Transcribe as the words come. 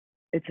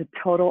It's a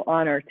total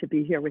honor to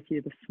be here with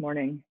you this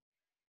morning.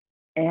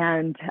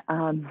 And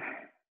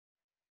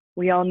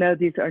we all know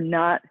these are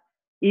not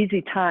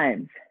easy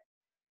times,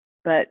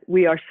 but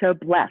we are so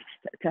blessed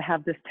to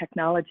have this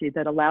technology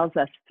that allows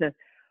us to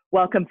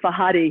welcome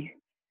Fahadi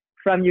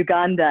from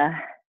Uganda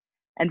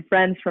and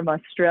friends from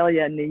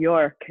Australia and New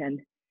York, and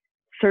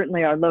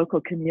certainly our local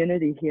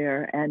community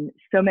here and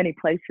so many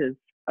places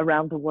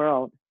around the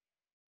world.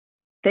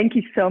 Thank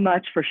you so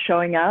much for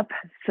showing up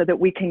so that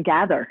we can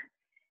gather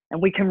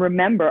and we can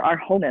remember our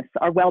wholeness,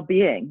 our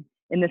well-being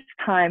in this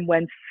time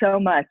when so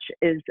much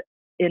is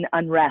in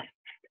unrest.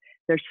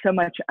 There's so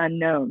much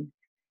unknown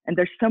and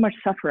there's so much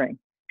suffering,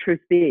 truth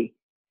be.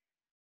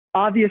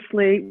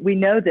 Obviously, we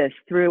know this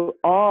through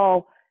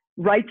all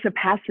rites of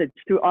passage,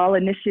 through all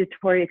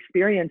initiatory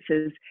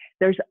experiences.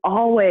 There's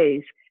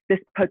always this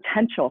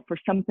potential for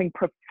something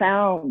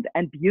profound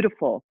and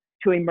beautiful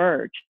to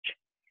emerge.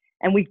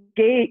 And we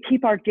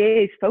keep our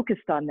gaze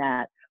focused on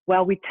that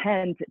while we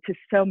tend to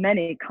so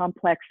many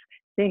complex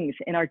things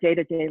in our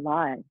day-to-day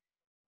lives.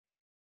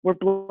 We're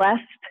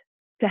blessed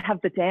to have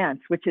the dance,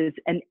 which is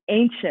an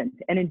ancient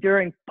and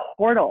enduring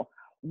portal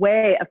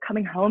way of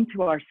coming home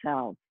to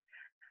ourselves,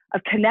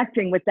 of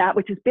connecting with that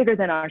which is bigger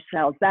than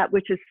ourselves, that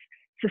which is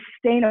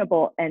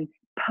sustainable and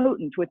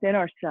potent within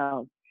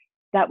ourselves,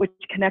 that which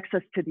connects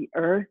us to the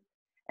earth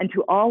and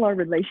to all our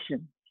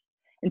relations.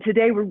 And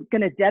today we're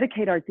going to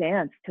dedicate our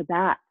dance to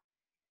that,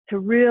 to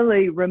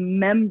really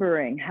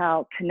remembering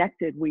how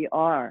connected we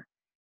are.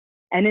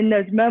 And in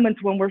those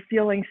moments when we're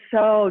feeling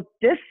so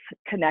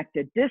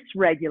disconnected,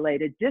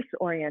 dysregulated,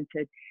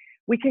 disoriented,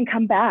 we can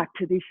come back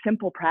to these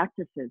simple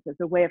practices as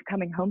a way of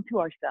coming home to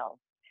ourselves,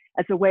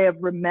 as a way of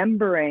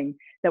remembering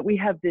that we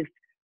have this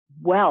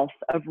wealth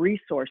of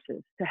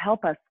resources to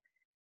help us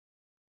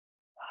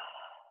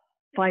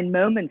find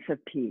moments of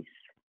peace,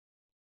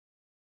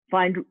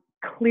 find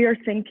clear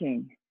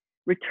thinking,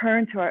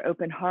 return to our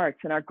open hearts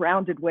and our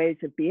grounded ways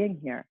of being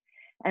here.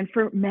 And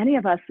for many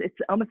of us, it's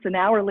almost an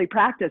hourly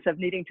practice of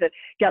needing to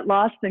get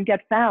lost and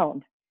get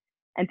found.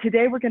 And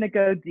today we're going to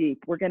go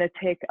deep. We're going to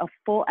take a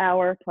full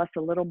hour plus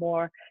a little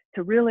more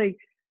to really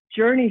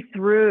journey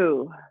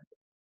through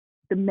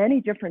the many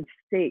different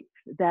states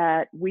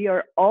that we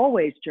are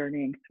always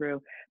journeying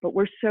through, but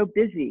we're so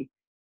busy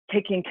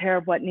taking care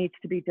of what needs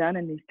to be done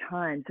in these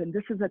times. And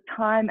this is a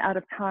time out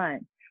of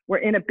time. We're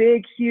in a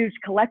big, huge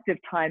collective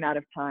time out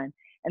of time.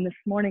 And this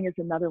morning is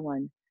another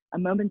one, a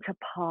moment to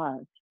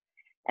pause.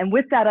 And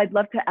with that, I'd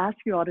love to ask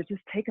you all to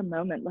just take a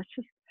moment. Let's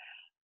just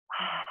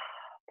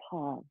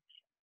pause.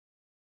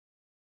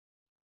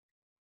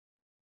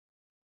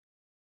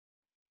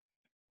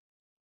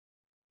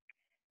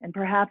 And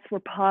perhaps we're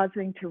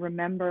pausing to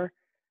remember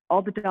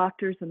all the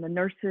doctors and the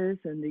nurses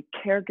and the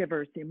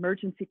caregivers, the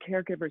emergency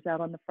caregivers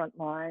out on the front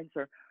lines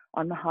or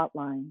on the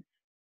hotlines.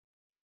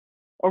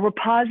 Or we're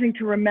pausing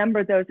to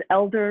remember those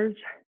elders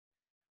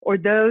or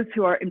those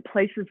who are in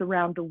places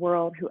around the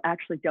world who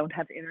actually don't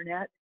have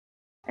internet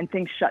and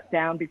things shut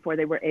down before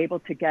they were able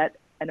to get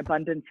an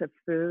abundance of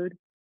food.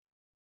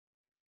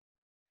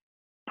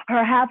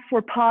 Perhaps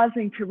we're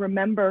pausing to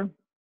remember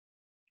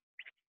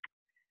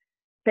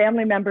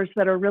family members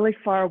that are really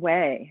far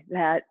away,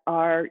 that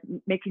are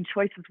making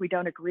choices we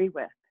don't agree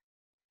with.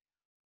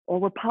 Or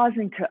we're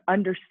pausing to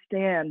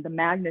understand the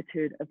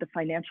magnitude of the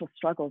financial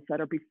struggles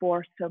that are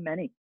before so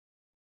many.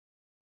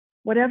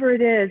 Whatever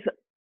it is,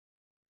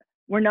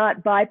 we're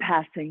not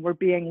bypassing, we're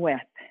being with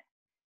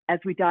as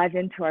we dive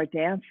into our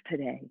dance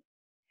today.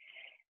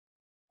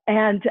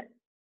 And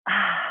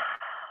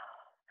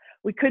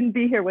we couldn't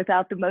be here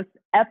without the most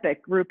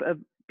epic group of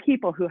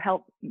people who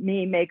helped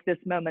me make this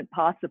moment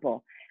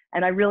possible.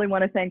 And I really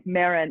want to thank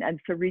Marin and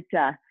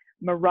Sarita,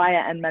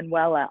 Mariah and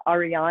Manuela,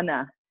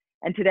 Ariana.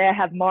 And today I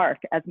have Mark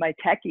as my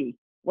techie.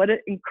 What an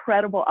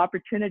incredible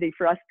opportunity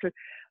for us to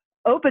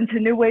open to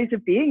new ways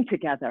of being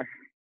together.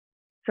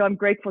 So I'm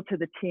grateful to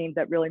the team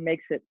that really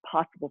makes it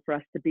possible for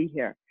us to be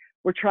here.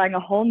 We're trying a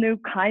whole new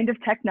kind of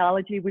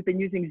technology. We've been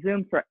using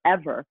Zoom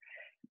forever,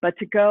 but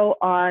to go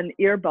on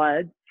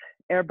earbuds,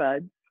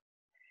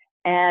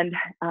 and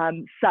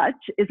such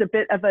is a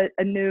bit of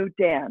a new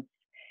dance.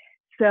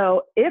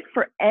 So if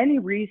for any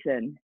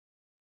reason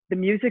the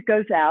music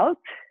goes out,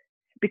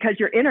 because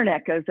your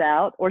internet goes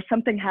out or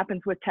something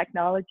happens with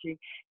technology,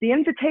 the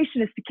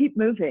invitation is to keep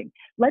moving.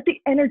 Let the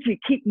energy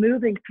keep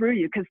moving through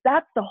you, because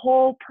that's the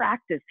whole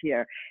practice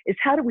here, is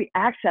how do we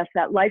access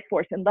that life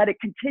force and let it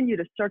continue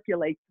to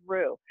circulate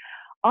through.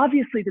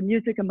 Obviously, the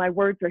music and my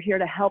words are here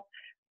to help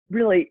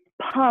really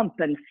pump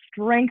and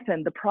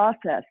strengthen the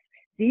process,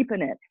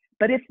 deepen it.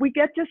 But if we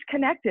get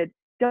disconnected,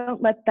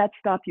 don't let that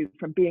stop you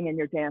from being in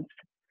your dance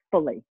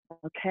fully,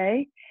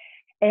 okay?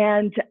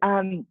 And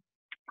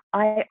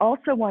I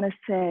also want to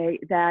say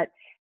that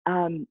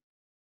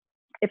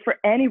if for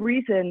any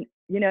reason,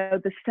 you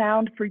know, the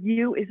sound for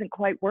you isn't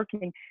quite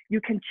working, you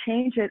can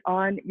change it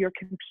on your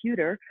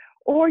computer,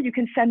 or you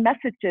can send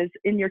messages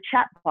in your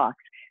chat box.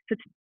 So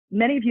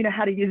many of you know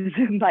how to use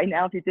Zoom by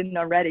now if you didn't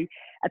already.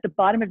 At the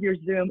bottom of your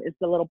Zoom is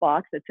the little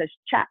box that says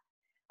chat.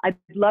 I'd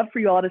love for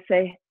you all to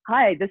say,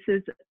 hi, this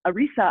is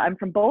Arisa, I'm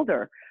from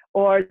Boulder,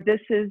 or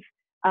this is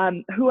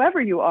whoever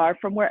you are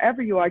from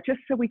wherever you are, just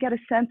so we get a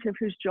sense of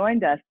who's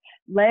joined us.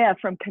 Leah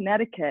from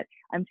Connecticut,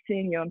 I'm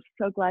seeing you. I'm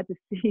so glad to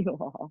see you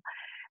all.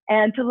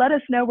 And to let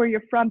us know where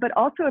you're from, but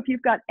also if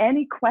you've got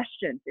any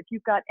questions, if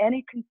you've got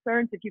any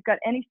concerns, if you've got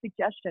any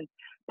suggestions,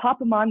 pop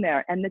them on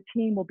there and the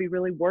team will be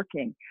really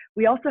working.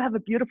 We also have a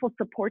beautiful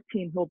support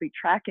team who will be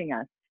tracking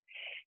us.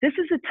 This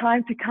is a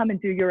time to come and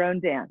do your own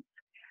dance.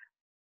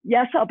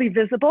 Yes, I'll be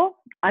visible.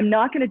 I'm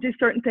not going to do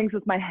certain things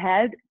with my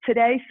head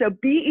today, so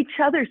be each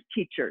other's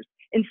teachers.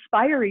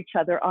 Inspire each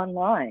other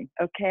online,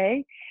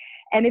 okay?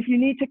 And if you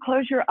need to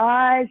close your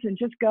eyes and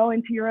just go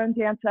into your own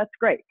dance, that's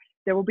great.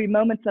 There will be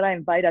moments that I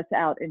invite us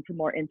out into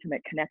more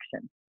intimate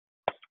connection.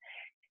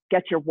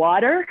 Get your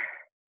water,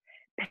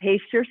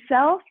 pace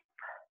yourself.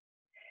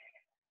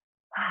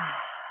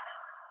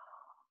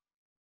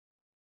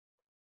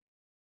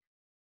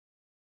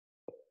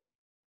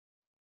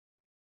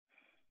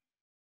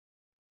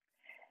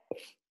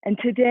 And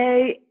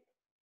today,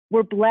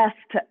 we're blessed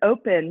to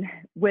open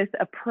with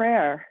a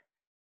prayer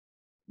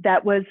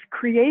that was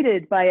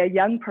created by a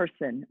young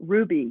person,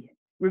 Ruby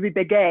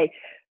Begay,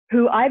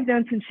 who I've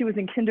known since she was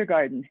in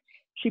kindergarten.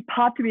 She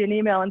popped me an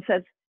email and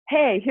says,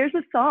 hey, here's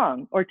a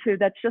song or two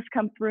that's just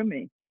come through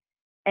me.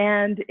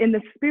 And in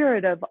the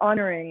spirit of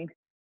honoring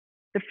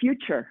the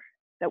future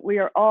that we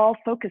are all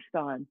focused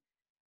on,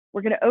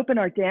 we're going to open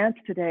our dance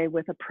today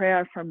with a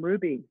prayer from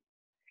Ruby.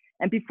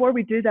 And before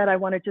we do that, I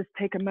want to just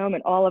take a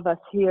moment, all of us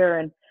here,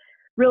 and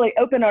really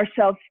open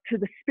ourselves to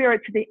the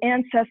spirit, to the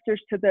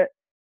ancestors, to the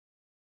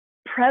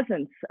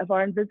presence of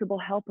our invisible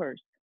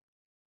helpers.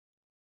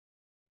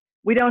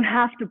 We don't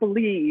have to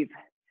believe,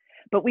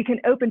 but we can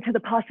open to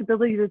the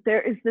possibility that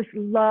there is this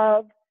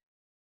love,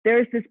 there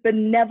is this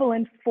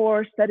benevolent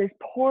force that is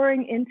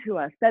pouring into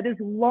us, that is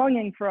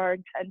longing for our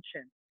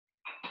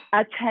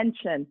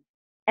attention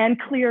and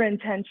clear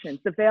intentions.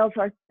 The veils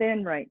are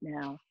thin right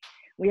now.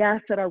 We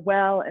ask that our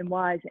well and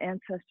wise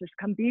ancestors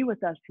come be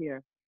with us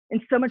here. In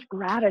so much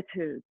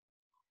gratitude,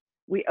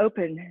 we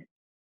open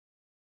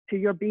to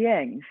your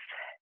beings.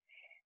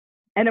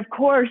 And of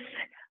course,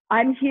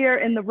 I'm here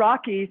in the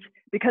Rockies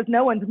because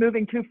no one's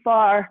moving too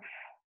far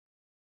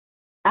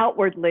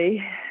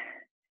outwardly.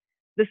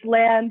 This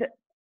land,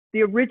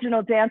 the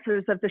original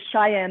dancers of the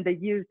Cheyenne, the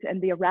Ute, and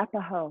the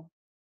Arapaho,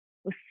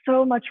 with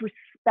so much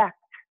respect,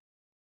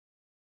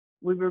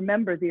 we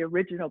remember the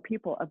original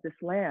people of this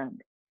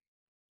land.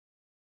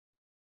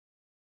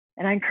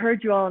 And I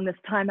encourage you all in this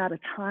time out of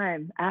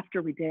time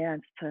after we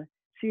dance to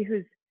see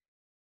whose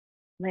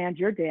land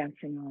you're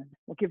dancing on.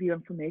 We'll give you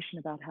information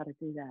about how to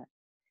do that.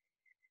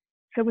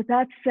 So with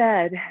that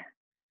said,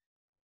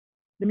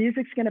 the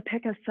music's going to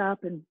pick us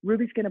up and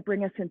Ruby's going to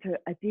bring us into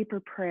a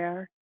deeper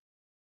prayer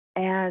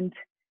and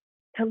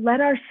to let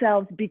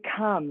ourselves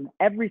become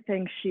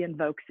everything she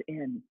invokes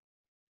in,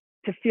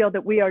 to feel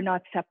that we are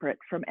not separate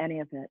from any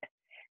of it.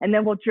 And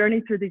then we'll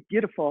journey through these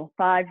beautiful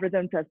 5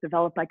 rhythms as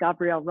developed by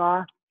Gabrielle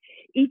Roth,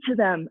 each of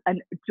them a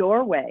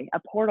doorway, a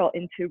portal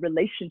into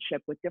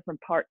relationship with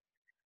different parts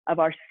of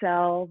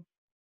ourselves,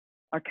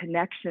 our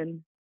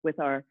connection with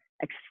our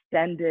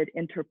extended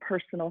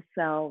interpersonal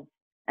selves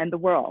and the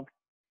world.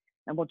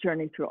 And we'll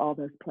journey through all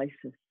those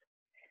places.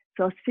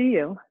 So I'll see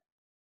you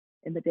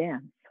in the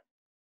dance.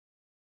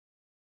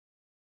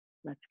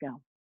 Let's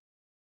go.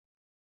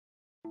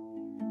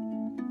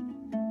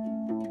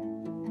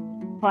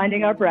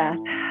 Finding our breath.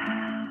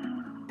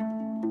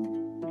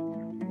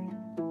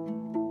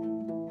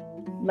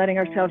 Letting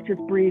ourselves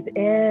just breathe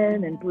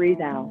in and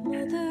breathe out.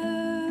 Mother,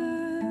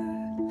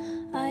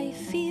 I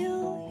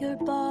feel your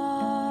body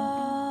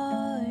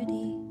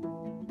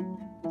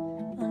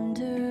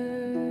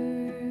underneath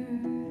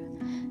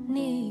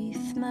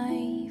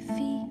my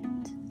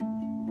feet.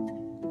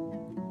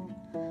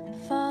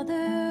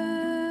 Father,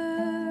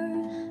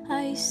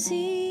 I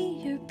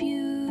see your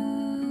beauty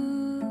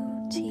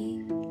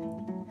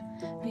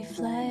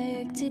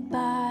reflected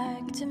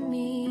back to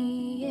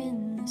me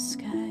in the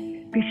sky.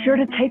 Be sure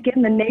to take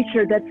in the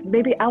nature that's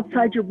maybe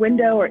outside your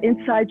window or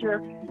inside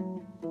your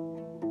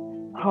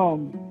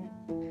home.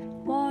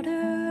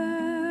 Water,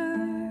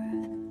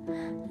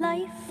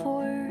 life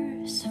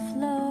force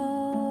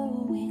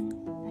flowing,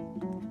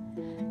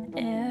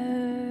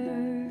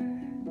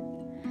 air,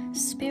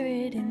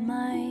 spirit in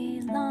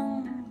my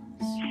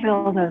lungs.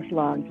 Fill those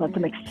lungs, let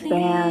them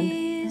expand.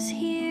 Please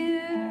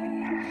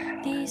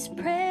hear these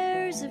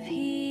prayers of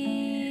healing,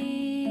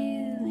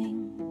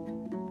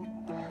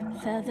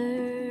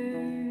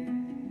 feathers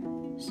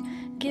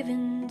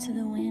given to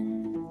the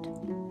wind.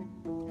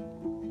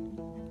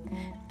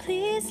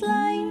 Please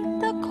light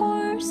the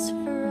course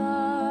for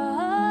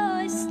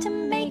us to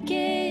make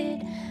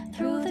it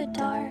through the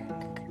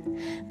dark.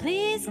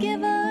 Please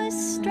give us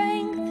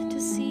strength to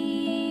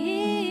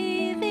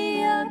see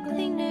the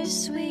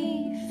ugliness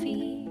we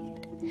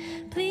feed.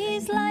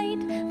 Please light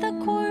the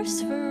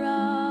course for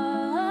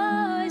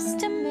us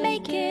to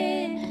make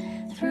it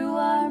through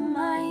our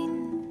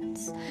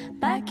minds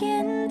back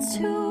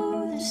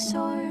into the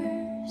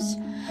source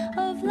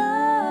of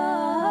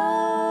love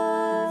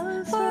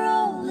for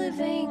all living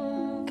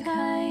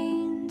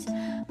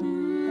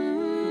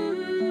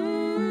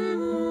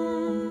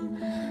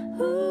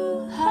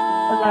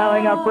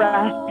Allowing our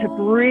breath to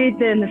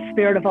breathe in the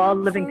spirit of all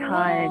living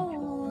kind.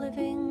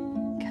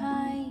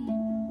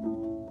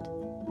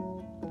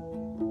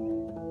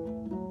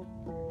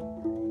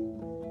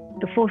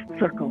 The full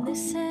circle.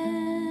 Listen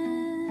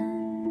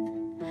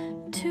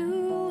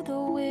to the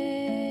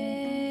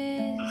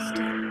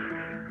wisdom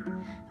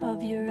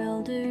of your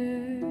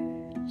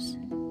elders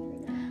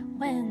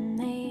when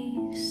they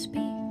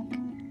speak.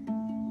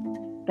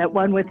 That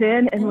one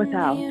within and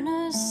without. The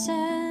innocence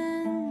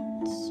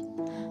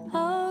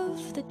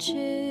of the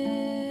children,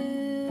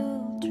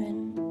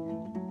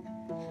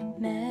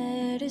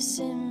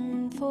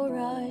 medicine for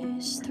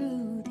us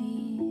through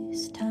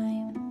these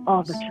times.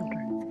 All the children.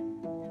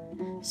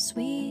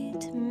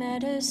 Sweet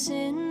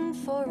medicine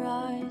for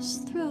us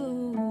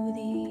through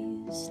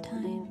these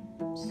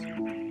times.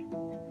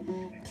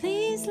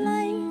 Please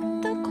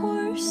light the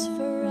course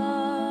for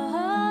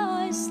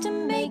us to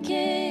make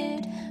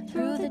it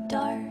through the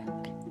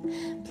dark.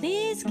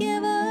 Please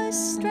give us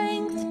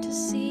strength to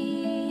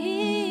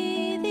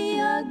see the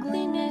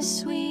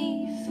ugliness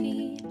we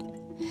feed.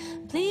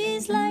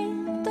 Please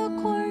light the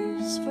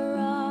course for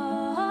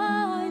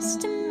us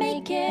to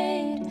make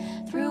it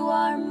through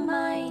our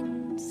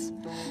minds,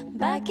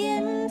 back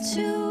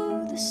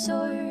into the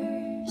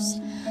source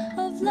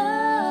of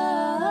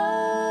love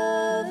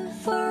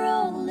for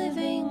all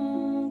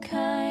living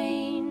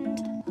kind.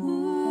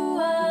 Ooh,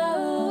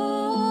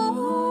 oh,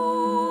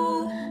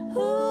 ooh,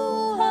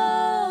 oh,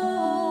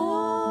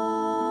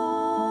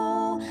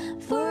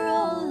 for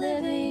all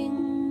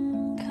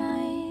living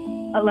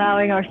kind.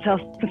 Allowing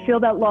ourselves to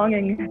feel that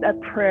longing, that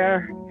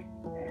prayer,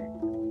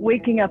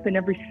 waking up in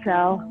every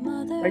cell,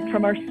 right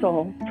from our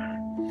soul.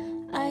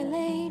 I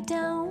lay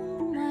down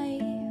my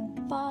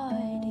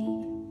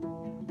body.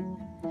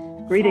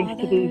 Greetings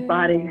to these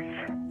bodies.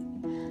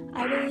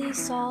 I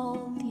release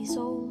all these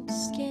old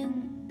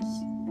skins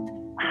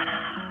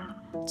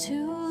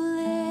to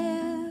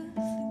live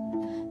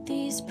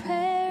these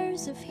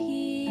prayers of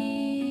healing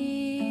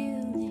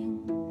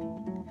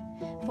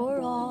for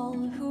all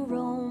who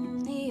roam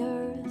the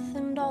earth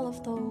and all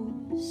of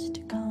those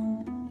to come.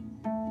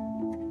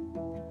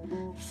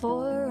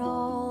 For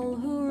all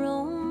who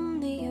roam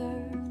the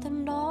earth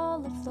and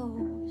all of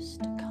those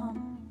to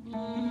come.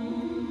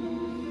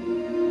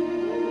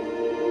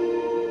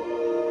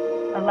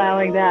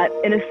 Allowing that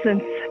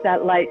innocence,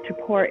 that light to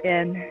pour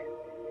in.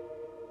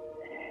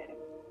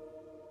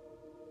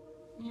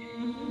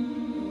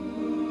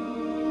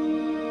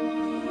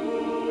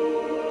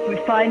 We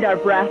find our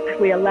breath,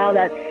 we allow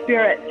that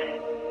spirit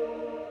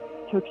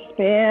to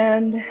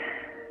expand,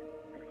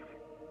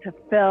 to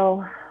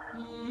fill,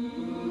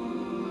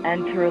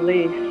 and to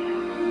release.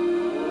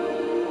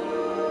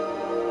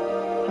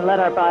 To let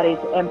our bodies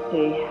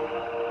empty.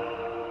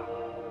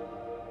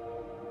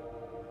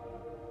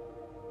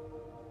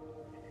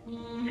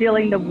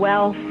 Feeling the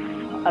wealth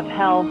of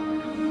health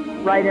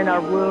right in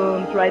our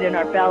wombs, right in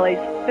our bellies,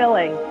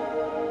 filling.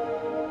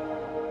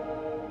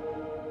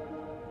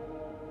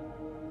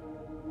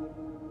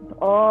 With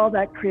all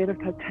that creative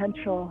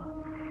potential.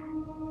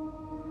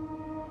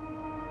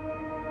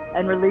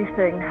 And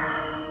releasing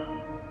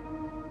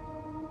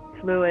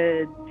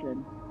fluids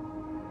and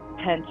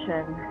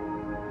tension.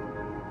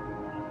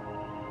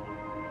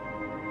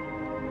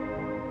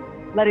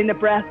 Letting the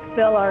breath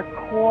fill our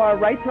core,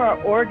 right through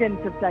our organs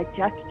of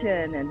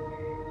digestion and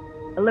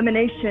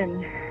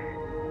elimination.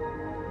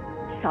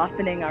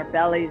 Softening our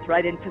bellies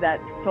right into that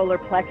solar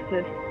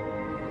plexus,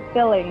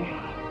 filling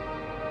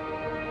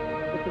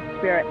with the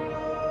spirit.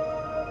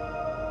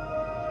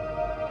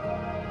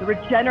 The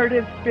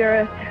regenerative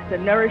spirit, the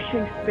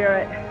nourishing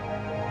spirit,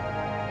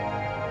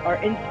 our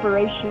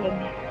inspiration.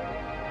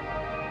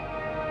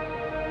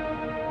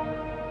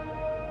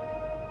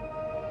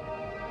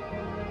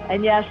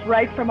 And yes,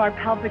 right from our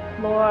pelvic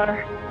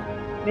floor,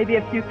 maybe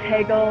a few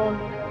kegels,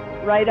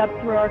 right up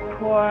through our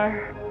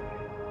core,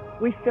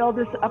 we feel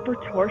this upper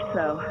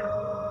torso.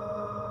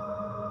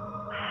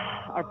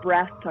 Our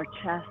breasts, our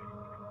chest,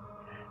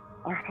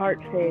 our heart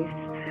space,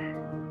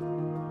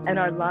 and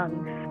our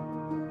lungs.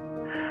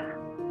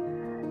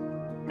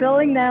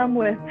 Filling them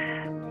with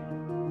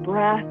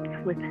breath,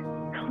 with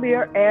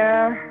clear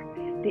air.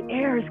 The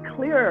air is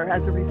clearer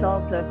as a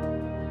result of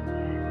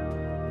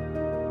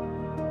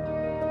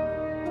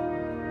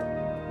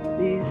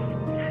these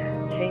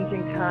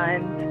changing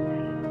times.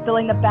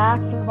 Filling the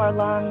backs of our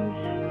lungs.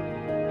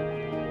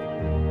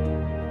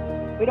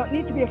 We don't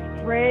need to be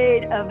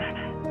afraid of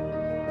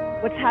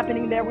what's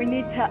happening there. We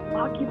need to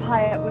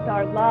occupy it with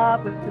our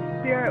love, with the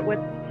spirit, with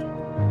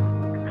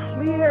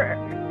clear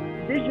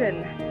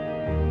vision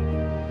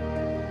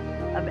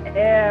of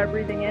air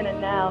breathing in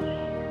and out.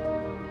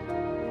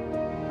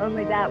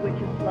 Only that which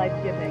is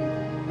life-giving.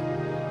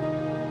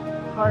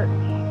 Heart,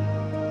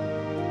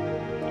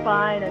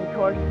 spine, and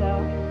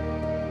torso.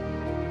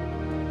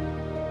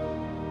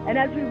 And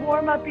as we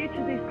warm up each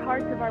of these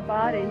parts of our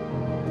body,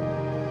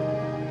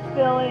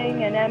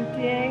 filling and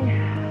emptying,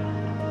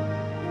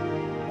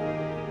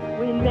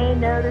 we may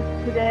notice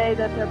today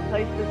that there are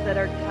places that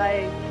are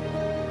tight.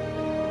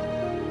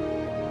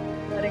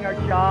 letting our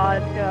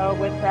jaws go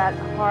with that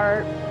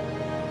heart,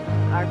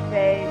 our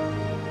face,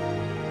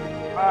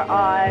 our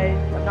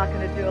eyes. I'm not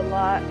going to do a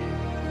lot.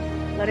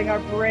 Letting our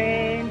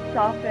brain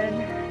soften,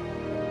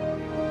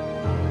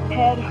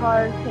 head,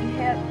 heart, and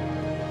hips.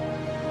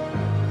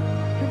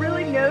 To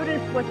really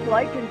notice what's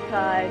like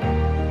inside,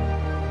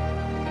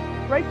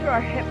 right through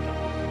our hip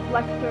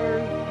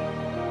flexors,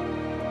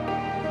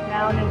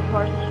 down into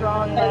our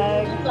strong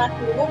legs.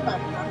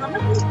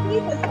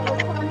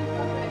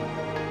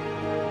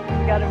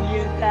 We got to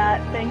mute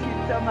that. Thank you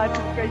so much.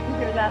 It's great to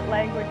hear that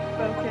language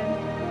spoken.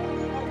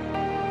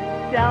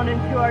 Down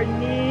into our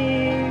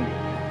knees.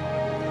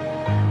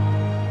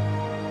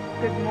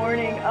 Good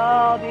morning.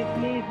 Oh, these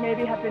knees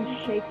maybe have been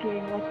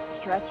shaking.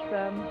 Let's stretch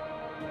them.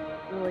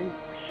 Really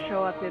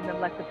show up in them.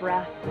 Let the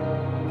breath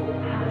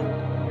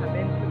come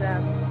into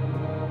them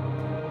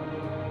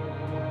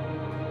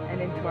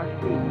and into our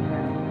feet.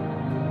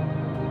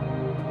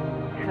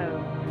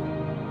 Toes.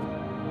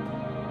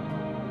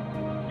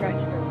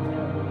 Stretch those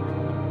toes.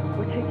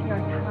 We're taking our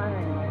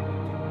time,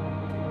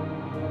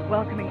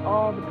 welcoming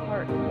all the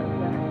parts of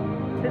the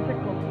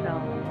physical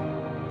self.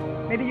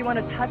 Maybe you want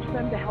to touch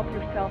them to help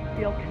yourself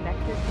feel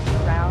connected to the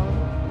ground.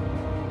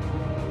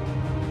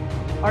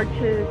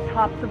 Arches,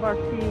 tops of our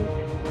feet,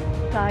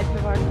 sides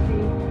of our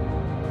feet.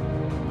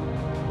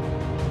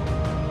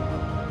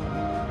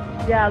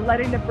 Yeah,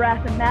 letting the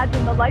breath,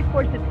 imagine the life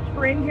force. It's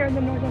spring here in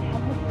the Northern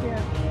Hemisphere.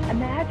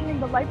 Imagining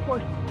the life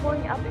force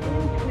pouring up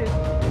into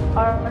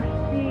our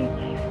feet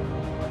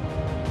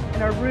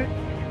and our roots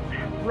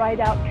right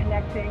out,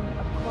 connecting,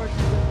 of course,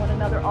 with one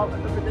another all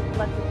over this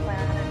blessed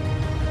planet.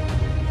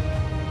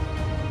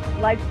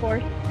 Life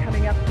force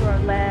coming up through our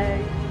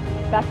legs,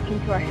 back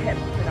into our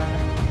hips and our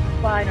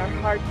spine, our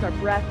hearts, our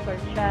breasts, our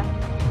chest,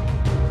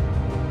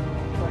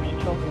 to our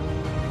shoulders.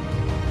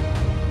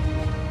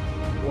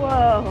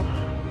 Whoa,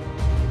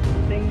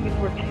 things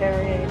we're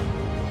carrying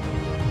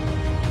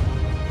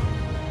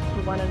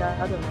to one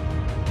another,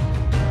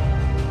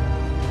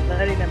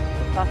 letting them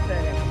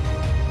soften and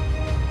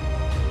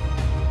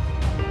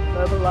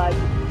mobilize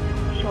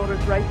the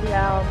shoulders right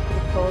down to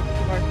the soles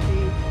of our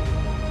feet.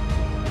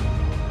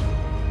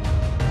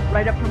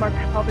 Right up from our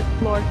pelvic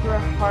floor through our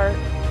heart.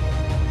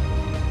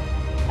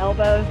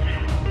 Elbows.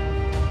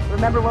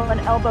 Remember when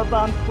elbow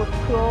bumps were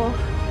cool?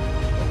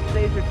 Those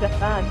days are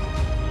done.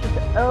 Just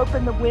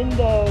open the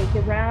windows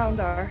around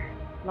our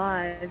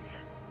lives.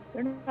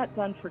 They're not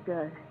done for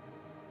good,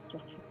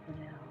 just for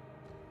now.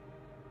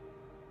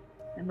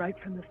 And right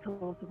from the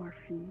soles of our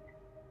feet,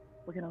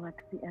 we're going to let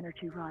the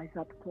energy rise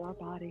up to our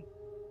body.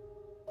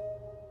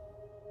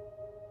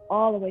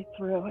 All the way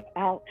through,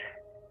 out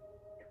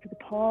to the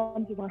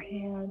palms of our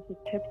hands, the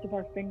tips of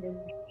our fingers,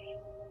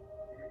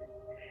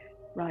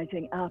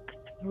 rising up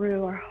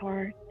through our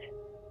heart,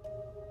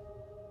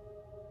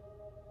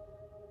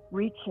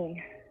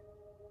 reaching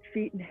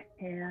feet and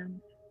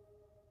hands,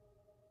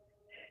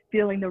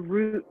 feeling the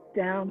root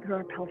down through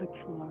our pelvic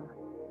floor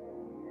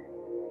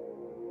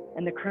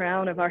and the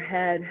crown of our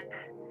head.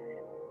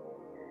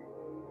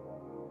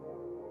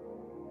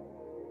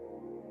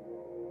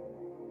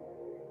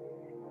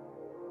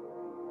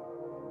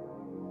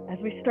 As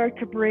we start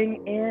to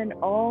bring in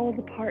all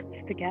the parts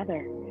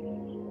together,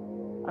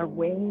 our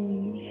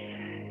wings,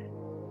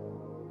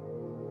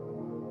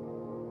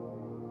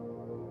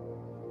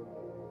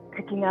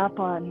 picking up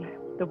on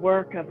the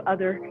work of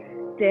other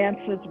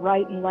dances,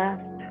 right and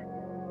left,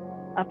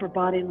 upper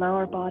body,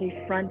 lower body,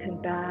 front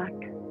and back,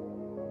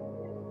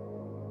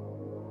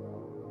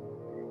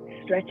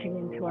 stretching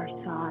into our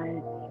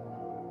sides.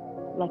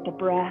 Let the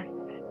breath,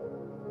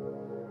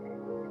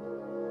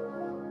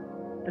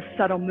 the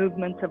subtle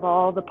movements of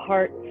all the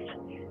parts,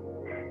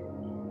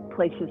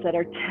 places that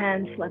are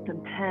tense, let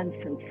them tense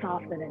and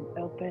soften and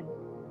open.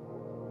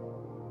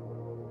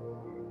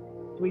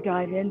 As we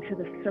dive into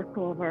the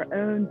circle of our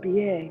own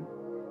being,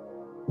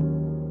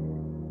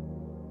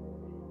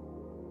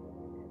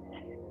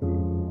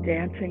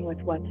 dancing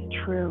with what's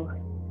true,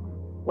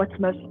 what's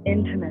most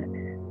intimate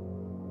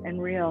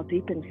and real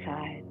deep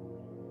inside.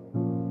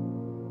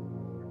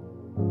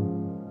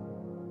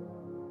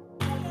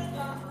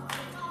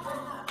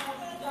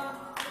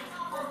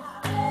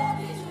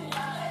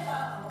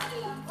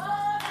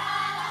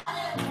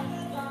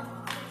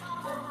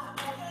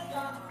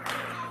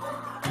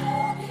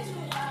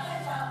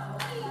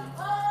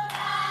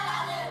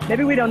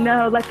 Maybe we don't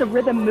know, let the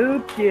rhythm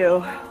move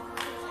you.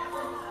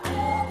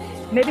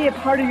 Maybe a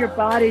part of your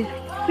body's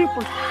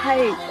super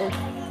tight or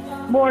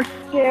more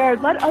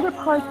scared. Let other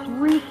parts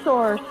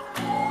resource.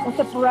 Let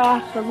the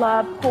breath, the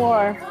love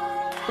pour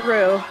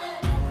through.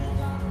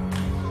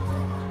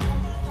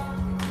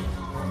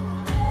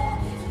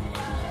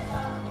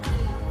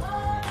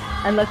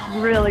 And let's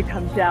really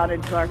come down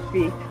into our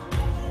feet,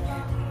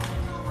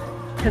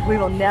 because we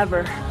will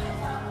never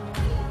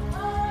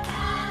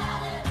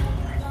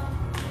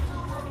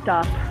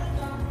stop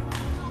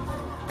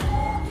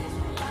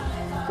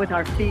with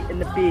our feet in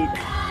the beat,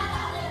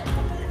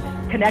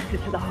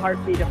 connected to the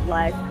heartbeat of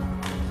life.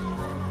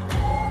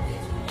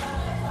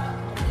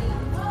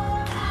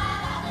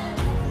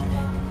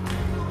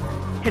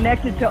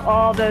 connected to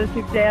all those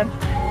who've danced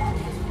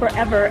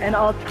forever and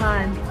all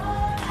time.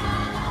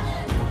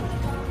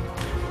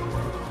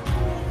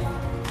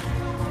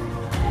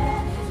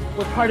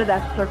 We're part of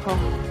that circle.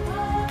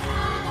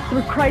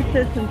 Through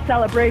crisis and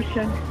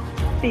celebration,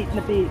 feet in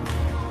the beat.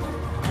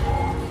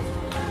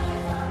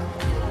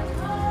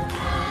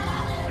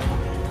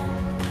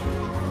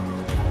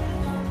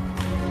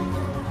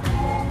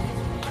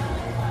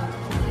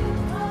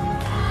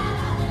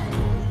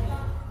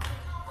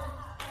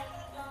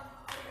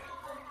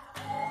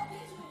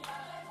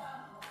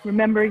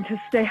 Remembering to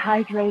stay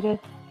hydrated.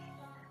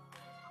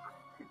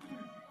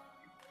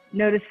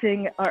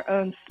 Noticing our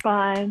own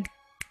spine.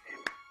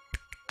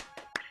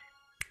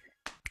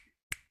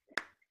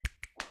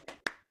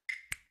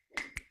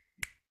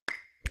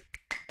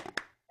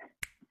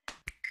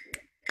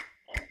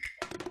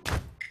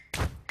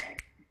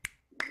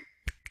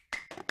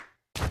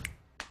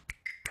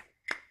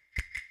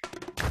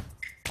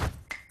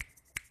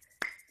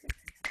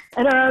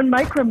 And our own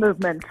micro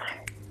movements.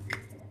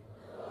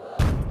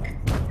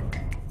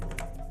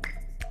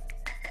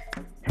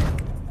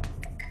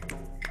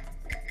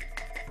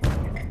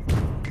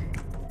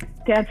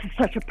 Dance is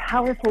such a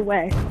powerful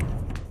way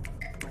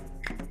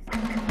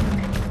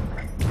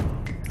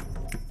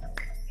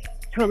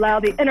to allow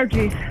the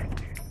energies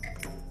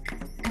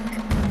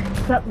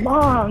that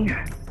long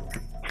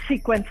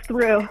sequence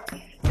through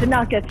to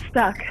not get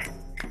stuck,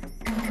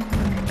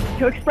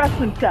 to express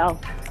themselves.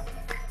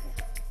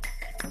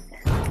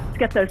 Let's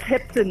get those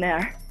hips in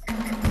there.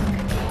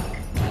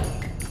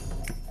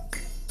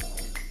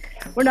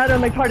 We're not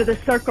only part of the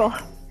circle,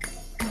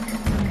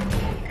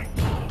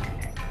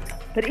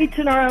 but each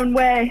in our own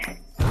way,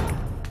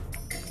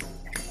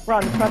 we're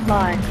on the front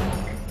line,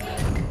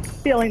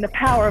 feeling the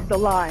power of the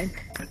line.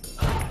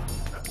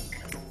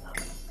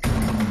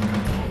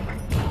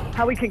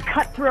 How we can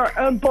cut through our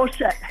own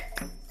bullshit.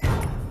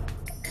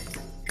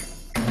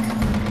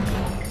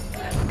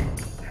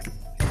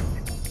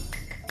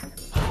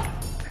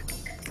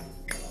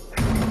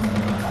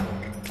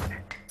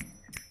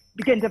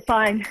 Begin to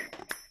find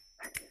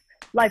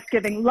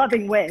life-giving,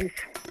 loving ways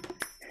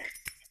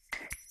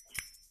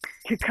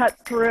to cut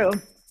through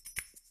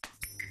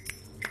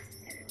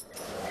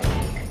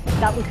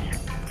that which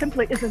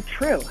simply isn't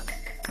true.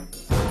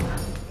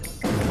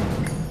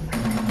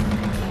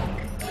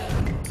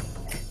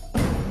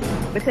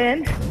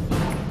 Within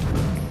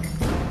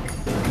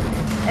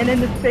and in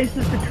the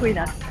spaces between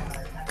us.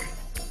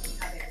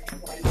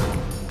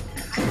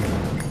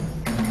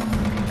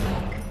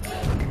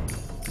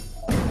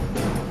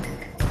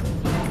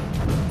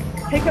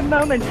 Take a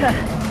moment to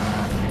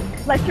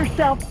let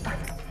yourself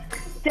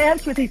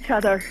dance with each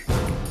other,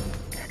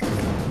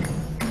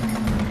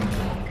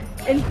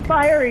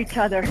 inspire each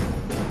other,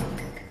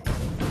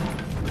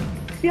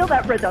 feel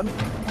that rhythm.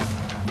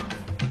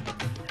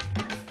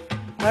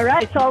 All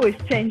right, it's always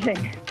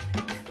changing.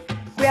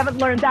 We haven't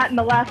learned that in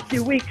the last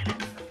few weeks.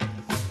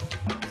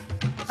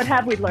 What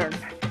have we learned?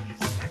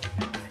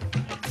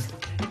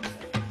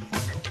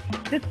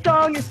 This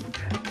song is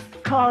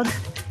called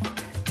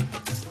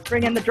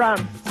Bring in the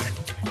Drum.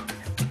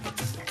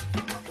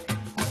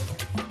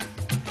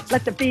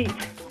 Let the beat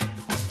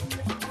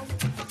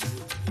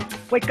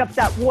wake up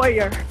that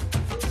warrior.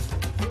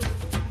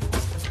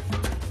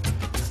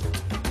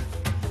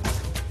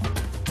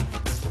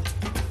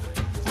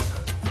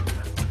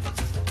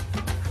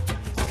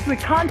 We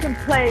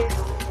contemplate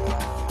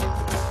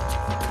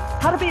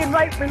how to be in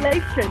right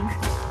relationship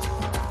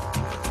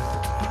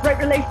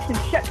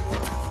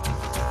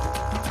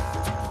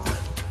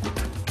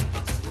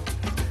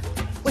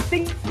with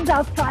things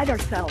outside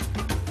ourselves.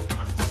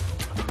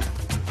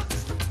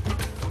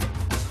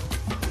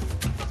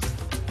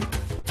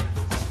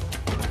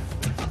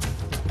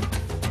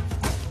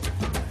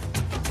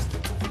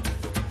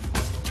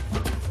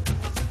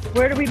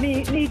 Where do we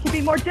need to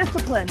be more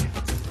disciplined?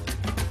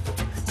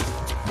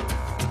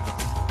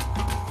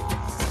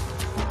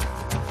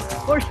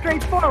 Or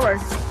straightforward?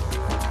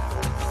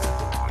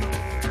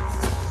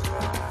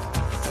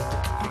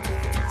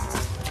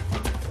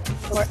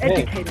 Or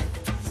educated?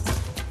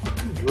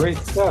 Great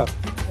stuff.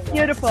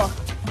 Beautiful.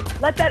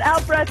 Let that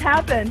out breath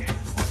happen.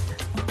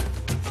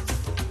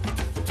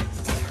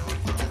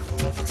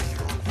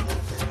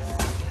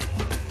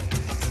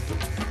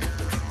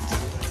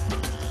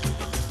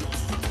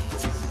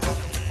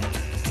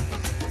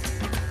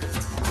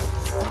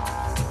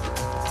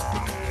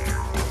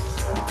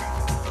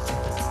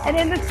 And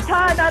in this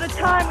time, out of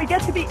time, we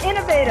get to be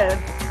innovative.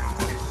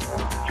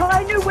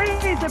 Try new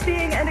ways of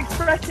being and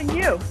expressing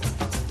you.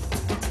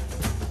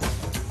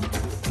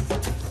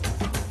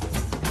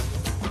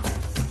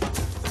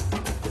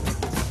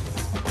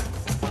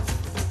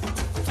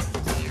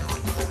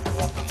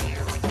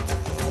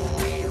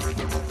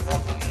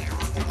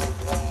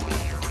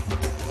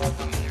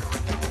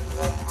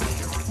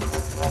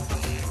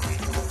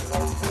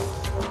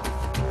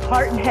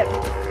 Heart and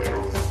hips.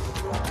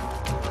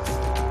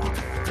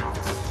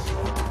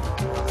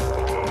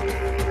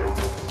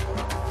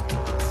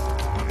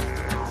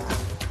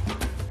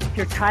 If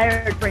you're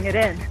tired, bring it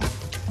in.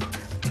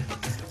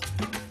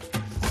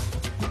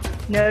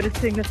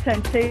 Noticing the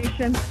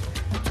sensation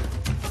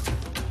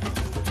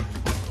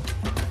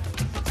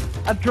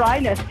of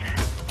dryness.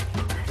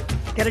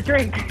 Get a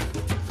drink.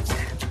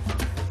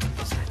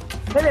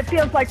 Then it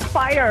feels like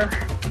fire.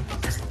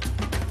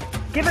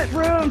 Give it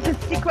room to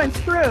sequence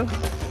through.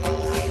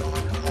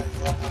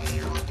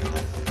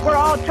 We're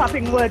all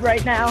chopping wood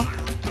right now.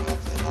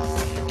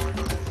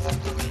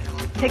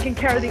 Taking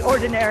care of the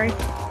ordinary.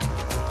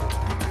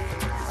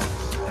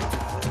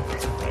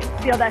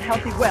 Feel that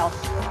healthy will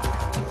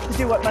to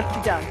do what must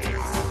be done.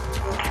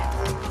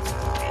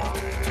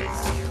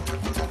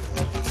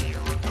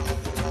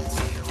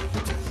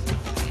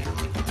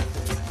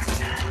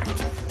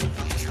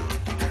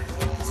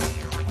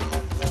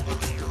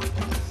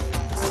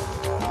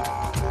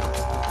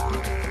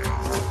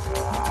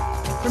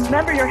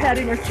 Remember your head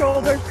and your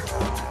shoulders.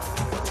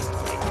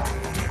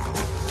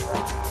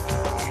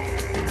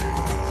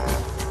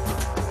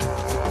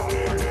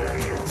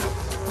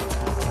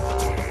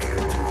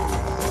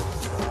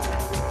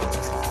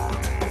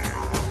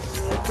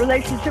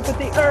 Relationship with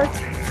the earth,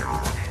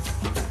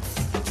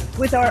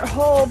 with our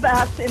whole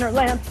vast inner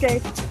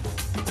landscape.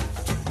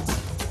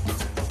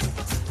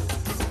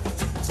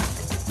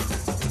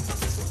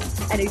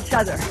 And each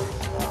other.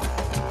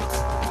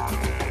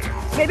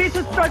 Maybe it's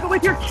a struggle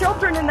with your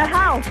children in the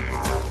house,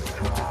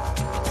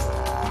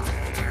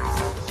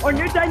 or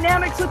new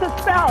dynamics with a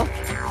spouse.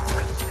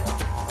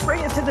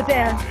 Bring it to the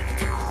dance.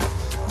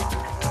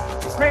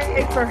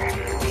 Pray for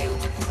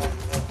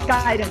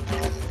guidance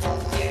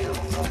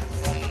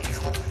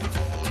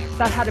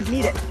about how to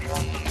meet it,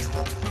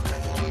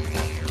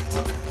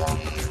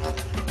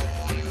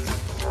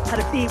 how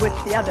to be with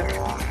the other.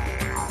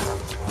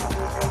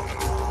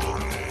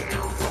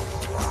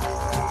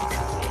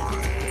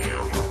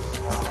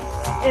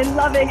 In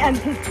loving and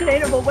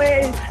sustainable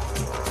ways.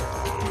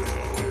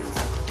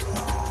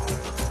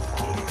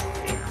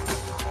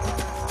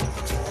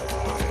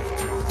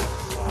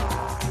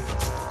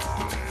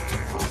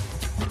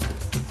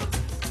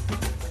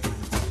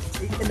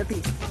 In the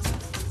beat.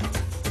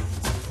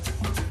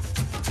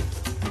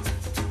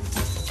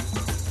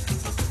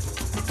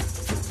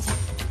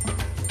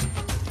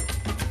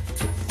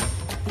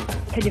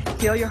 Can you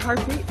feel your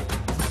heartbeat?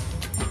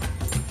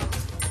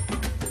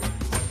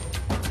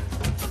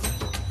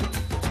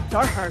 It's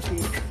our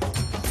heartbeat.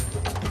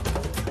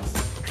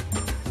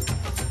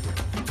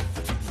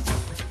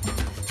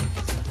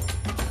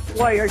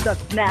 Warriors up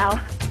now.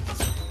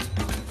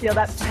 Feel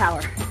that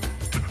power.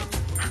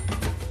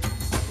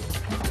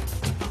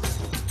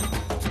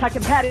 Tuck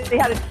and Patty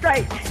had it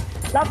straight.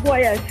 Love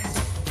warriors.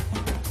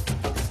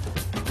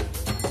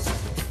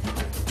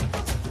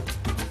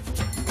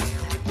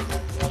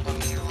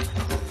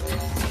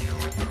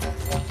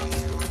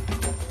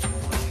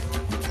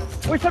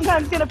 We're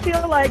sometimes gonna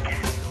feel like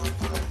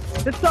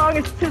the song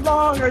is too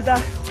long or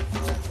the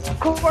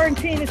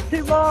quarantine is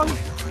too long.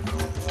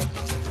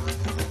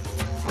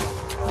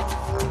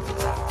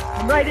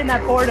 Right in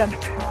that boredom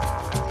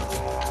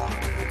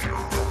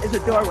is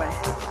a doorway.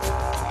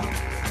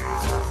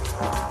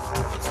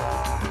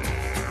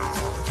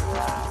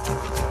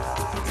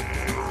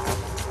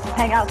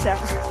 Hang out there,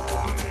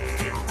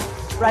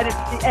 right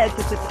at the edge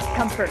of the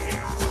discomfort.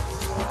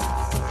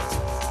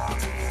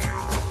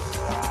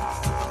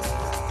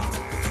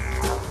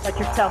 Let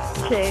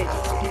yourself change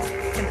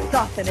and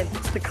soften in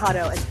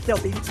staccato and still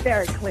be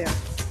very clear.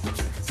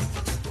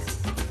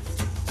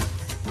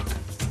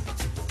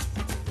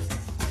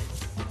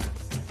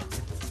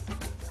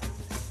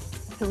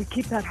 So we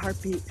keep that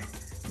heartbeat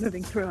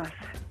moving through us.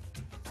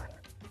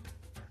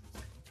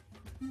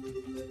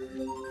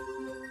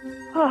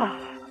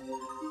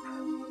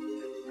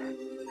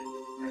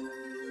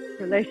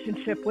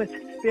 Relationship with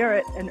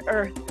spirit and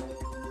earth,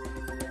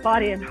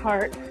 body and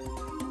heart,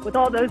 with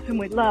all those whom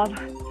we love.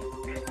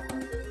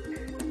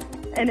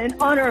 And in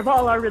honor of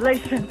all our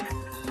relations,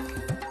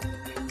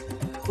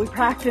 we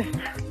practice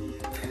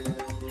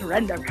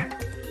surrender,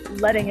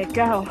 letting it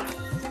go.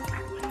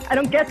 I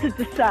don't get to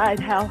decide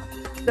how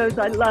those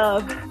I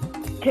love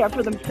care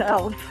for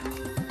themselves.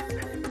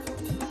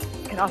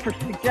 I can offer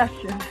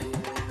suggestions,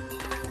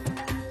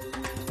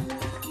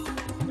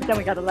 but then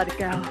we gotta let it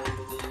go.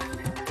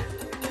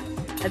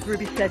 As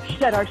Ruby said,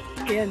 shed our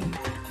skins.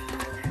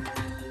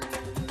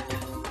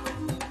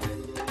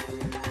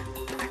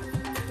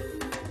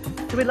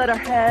 So we let our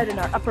head and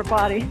our upper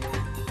body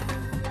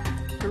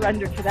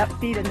surrender to that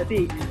beat in the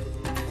beat.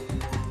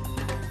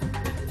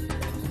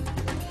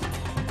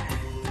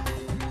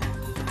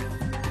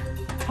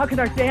 How can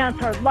our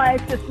dance, our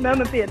life, this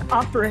moment be an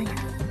offering?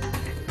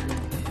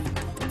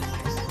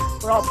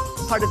 We're all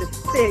part of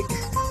this big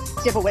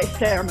giveaway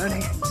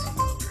ceremony.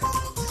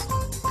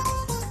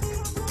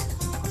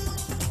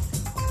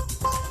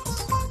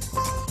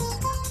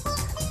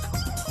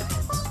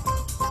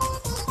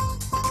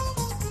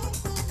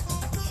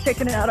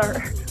 Shaking out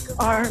our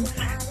arms,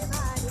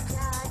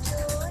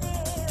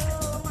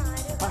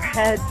 our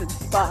heads and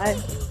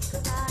spines.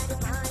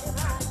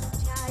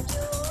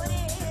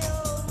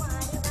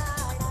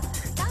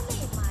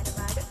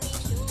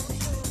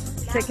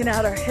 Shaking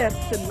out our hips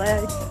and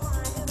legs.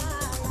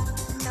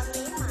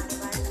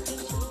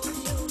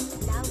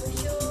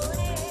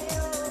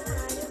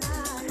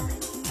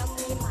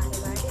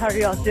 How are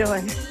y'all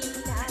doing?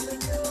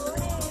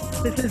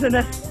 This isn't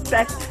a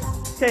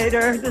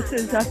spectator, this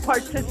is a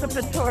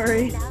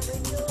participatory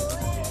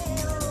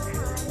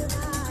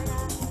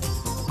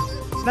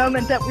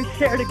moment that we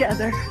share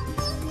together,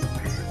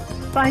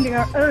 finding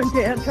our own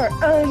dance, our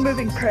own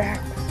moving prayer.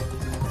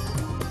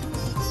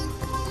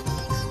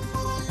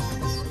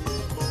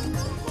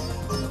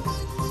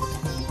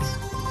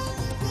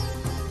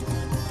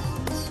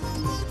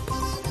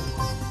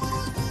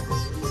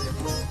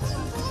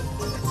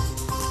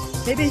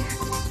 Maybe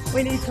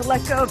we need to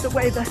let go of the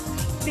way the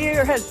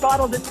fear has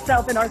bottled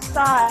itself in our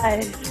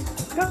thighs.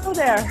 Go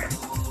there.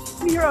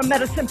 Be your own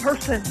medicine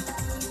person.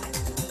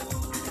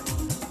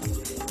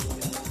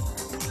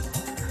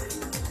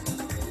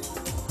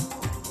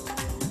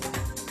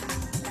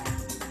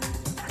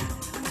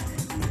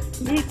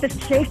 Meet the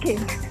shaking.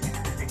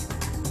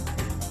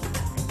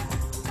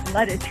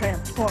 Let it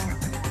transform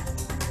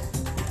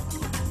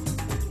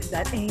to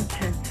that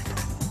ancient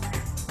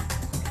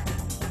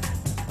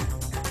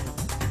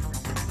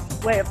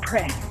way of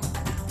praying.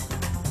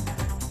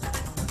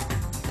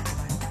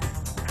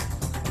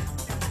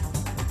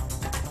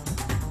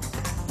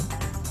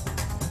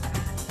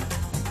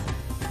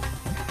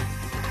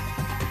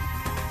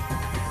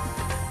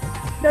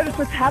 Notice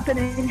what's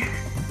happening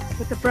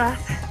with the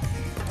breath.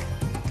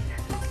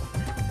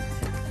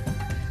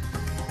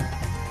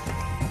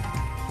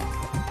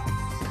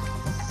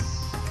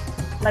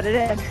 Let it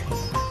in,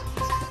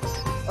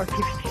 or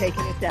keep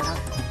shaking it down.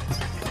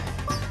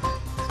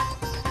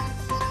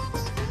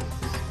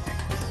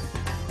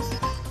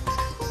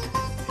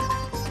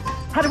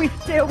 How do we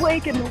stay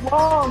awake in the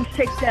long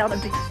shakedown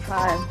of these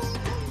times?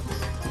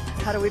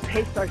 How do we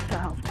pace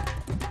ourselves?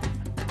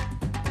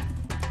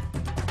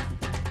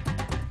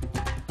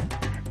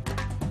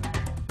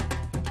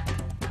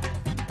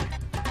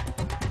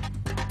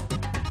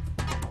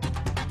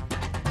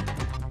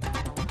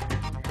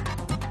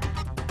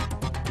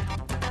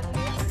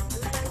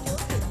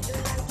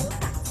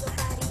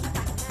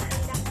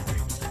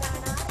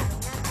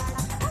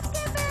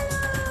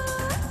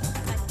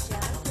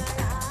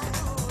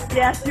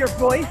 Yes, your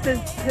voices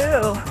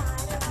too.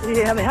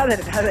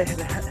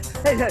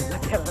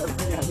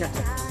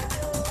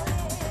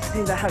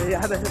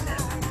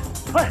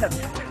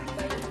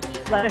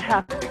 Let it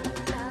happen.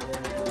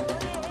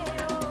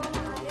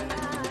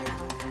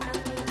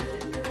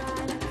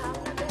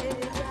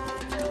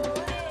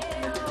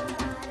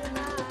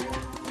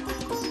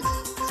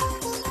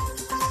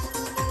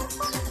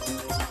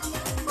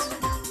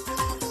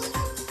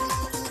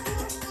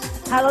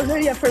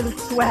 Hallelujah for the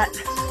sweat.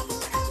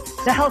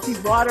 The healthy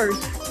waters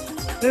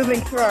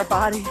moving through our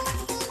bodies.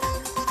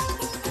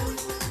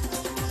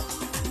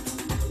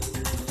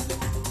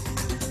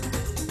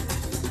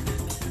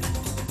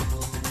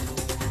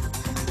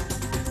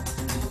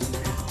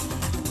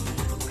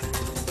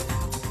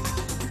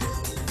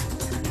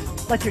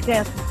 Let your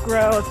dance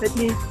grow if it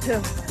needs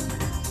to.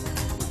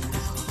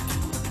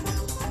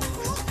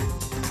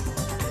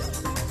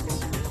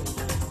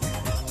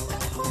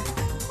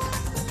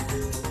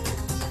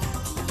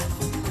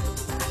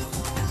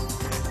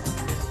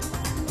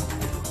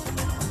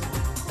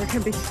 It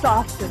can be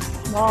soft and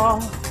small,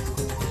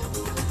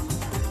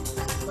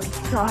 or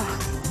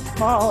soft,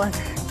 small and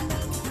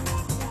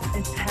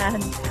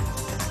intense.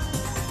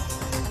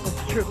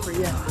 What's true for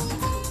you?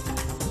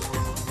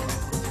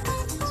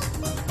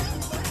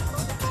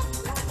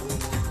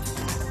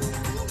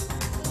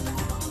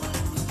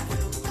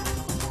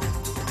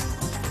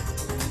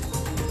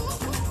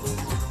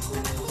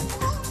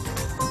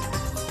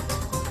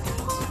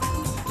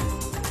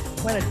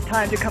 When it's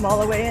time to come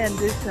all the way in,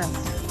 do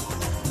so.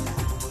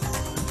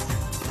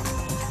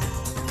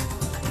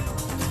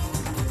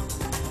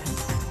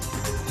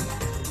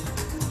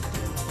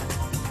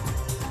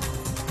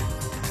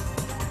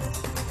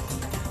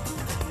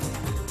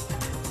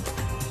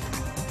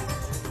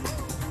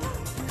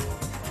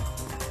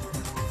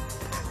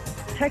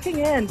 Checking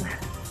in.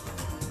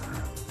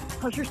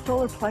 How's your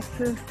solar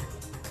plexus?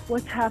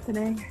 What's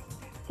happening?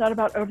 It's not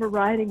about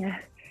overriding it,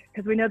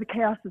 because we know the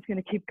chaos is going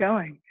to keep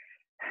going.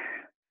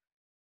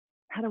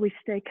 How do we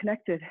stay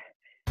connected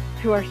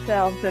to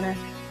ourselves in it?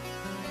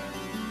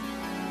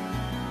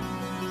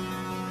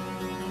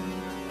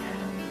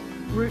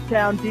 Root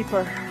down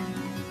deeper.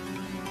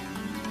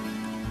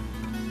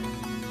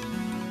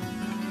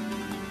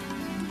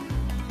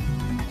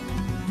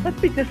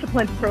 Let's be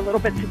disciplined for a little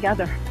bit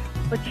together.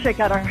 Let's shake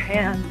out our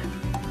hands.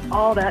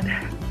 All that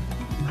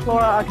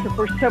Clorox, if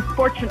we're so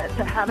fortunate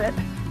to have it.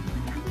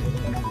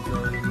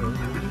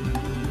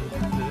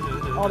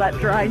 All that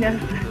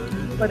dryness,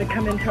 let it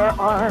come into our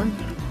arms.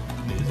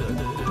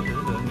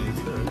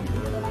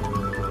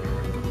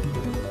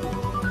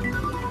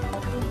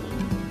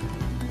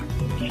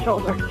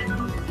 Shoulders.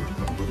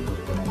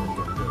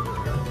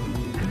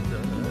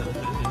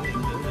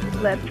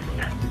 Lips.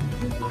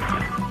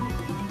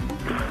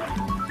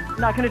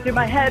 I'm not going to do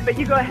my head, but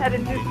you go ahead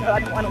and do so. I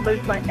don't want to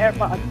lose my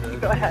AirPods. You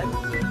go ahead.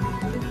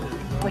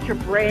 Let your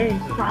brain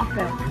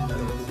soften.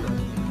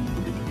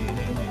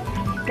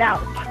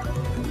 Scalp.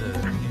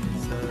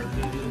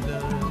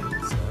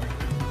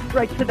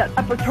 right to that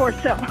upper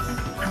torso,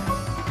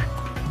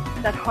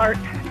 that heart,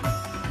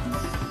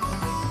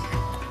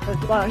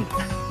 those lungs,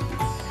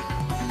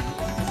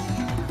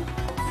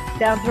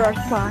 down through our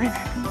spine.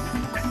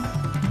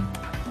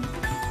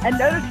 And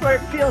notice where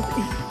it feels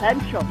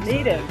essential,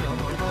 needed.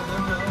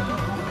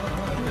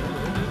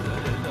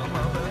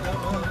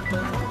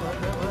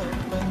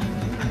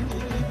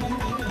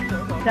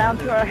 Down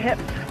through our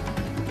hips.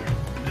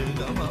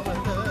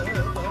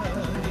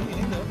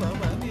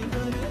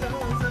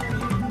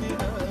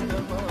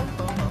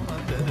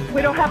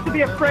 We don't have to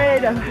be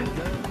afraid of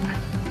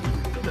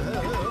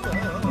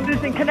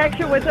losing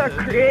connection with our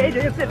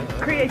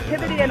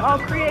creativity and all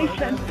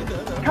creation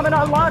coming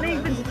online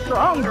even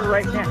stronger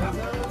right now.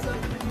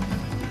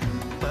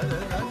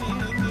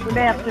 We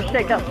may have to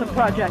shake out some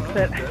projects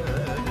that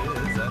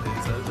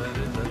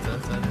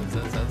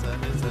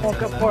won't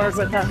go forward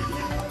with us.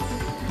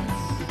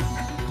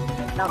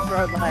 Down through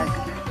our legs.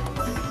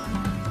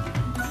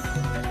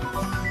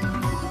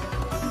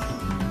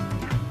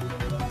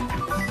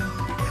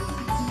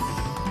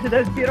 To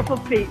those beautiful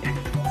feet.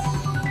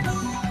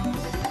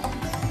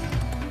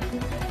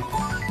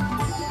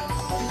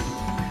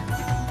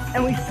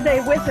 And we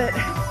stay with it.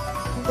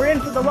 We're in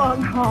for the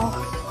long haul.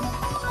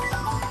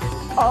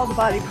 All the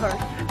body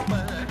parts.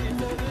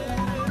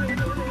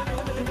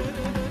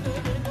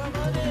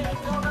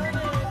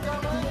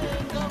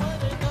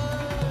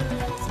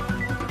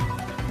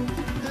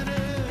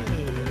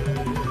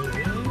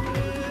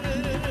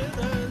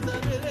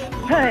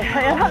 Hey,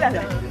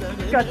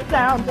 got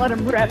sound, let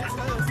them rip.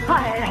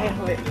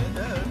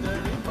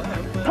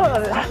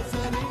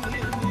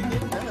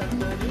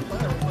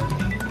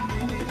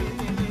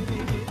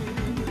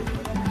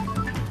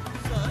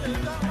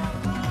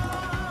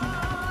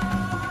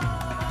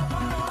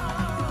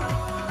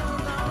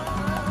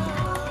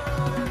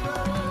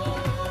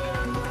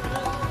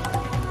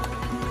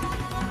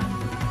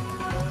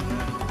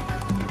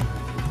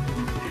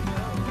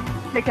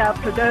 Take out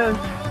for those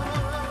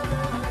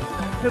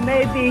who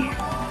may be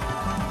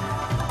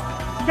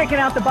taking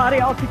out the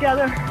body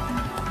altogether,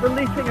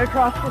 releasing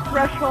across the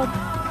threshold.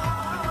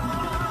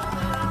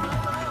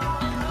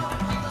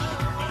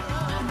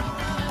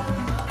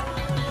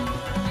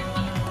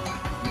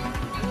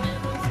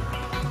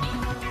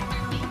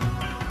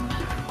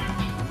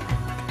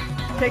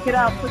 Take it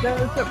out for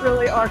those that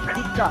really are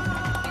cooped up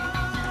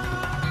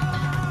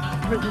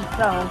for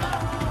themselves.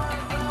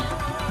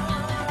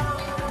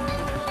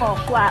 All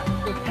flats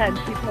with 10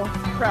 people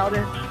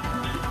crowded.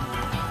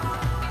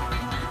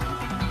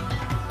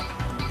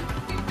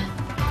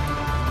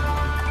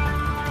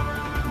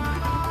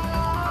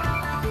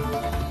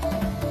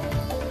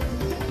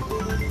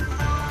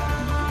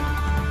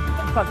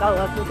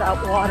 Favelas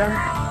without water.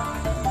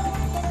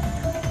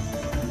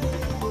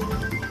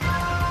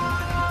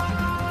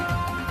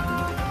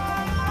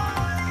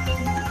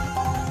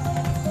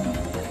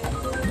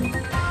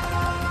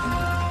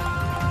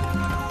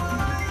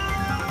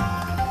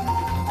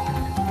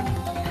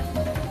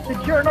 The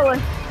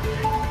journalist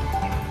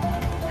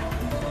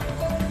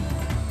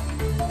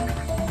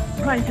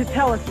trying to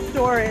tell a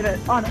story in an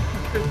honest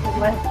and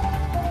truthful way.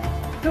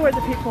 Who are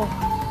the people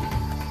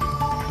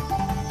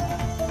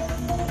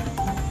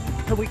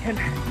that we can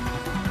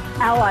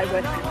ally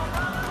with?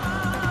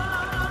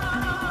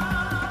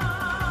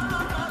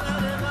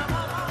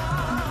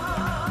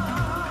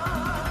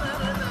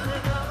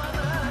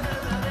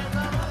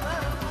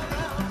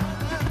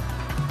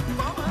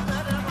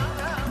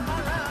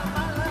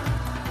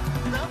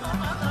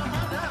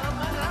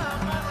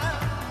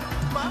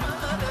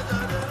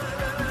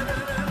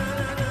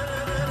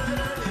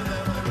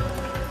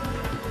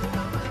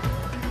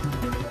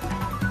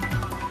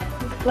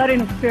 Letting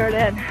the spirit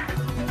in,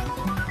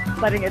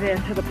 letting it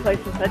into the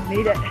places that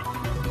need it.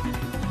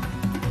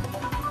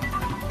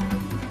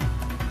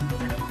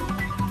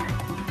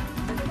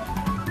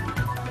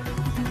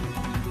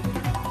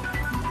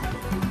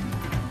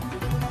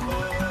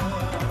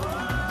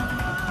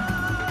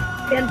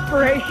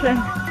 Inspiration.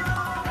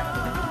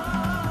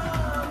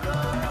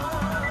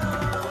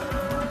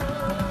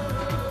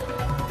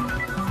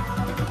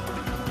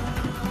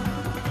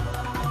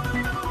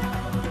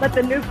 Let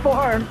the new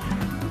forms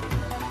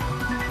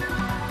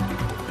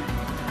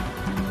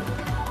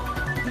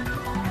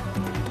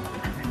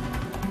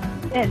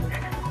in.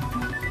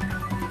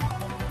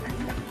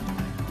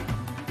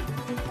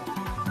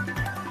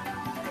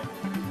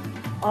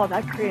 All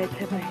that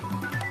creativity.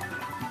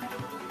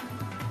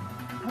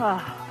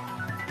 Ah.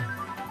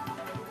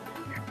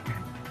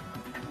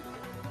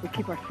 We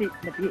keep our feet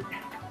in the beat.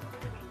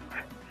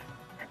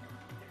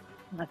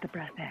 Let the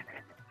breath in.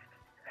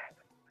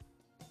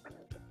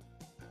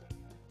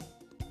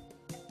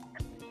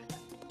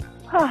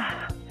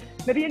 Ah.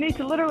 Maybe you need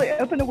to literally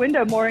open the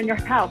window more in your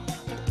house.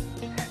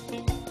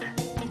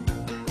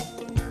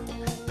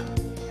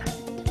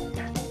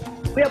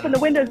 We open the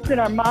windows in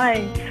our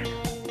minds,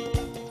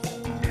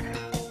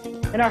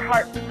 in our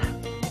hearts,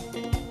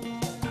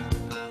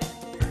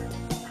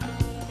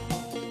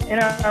 in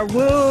our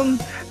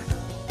wombs,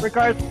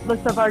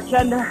 regardless of our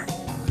gender.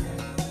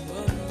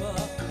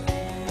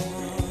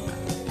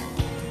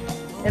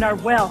 in our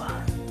will.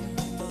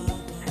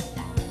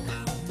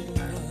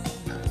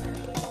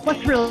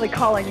 What's really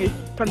calling you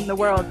from the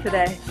world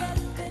today?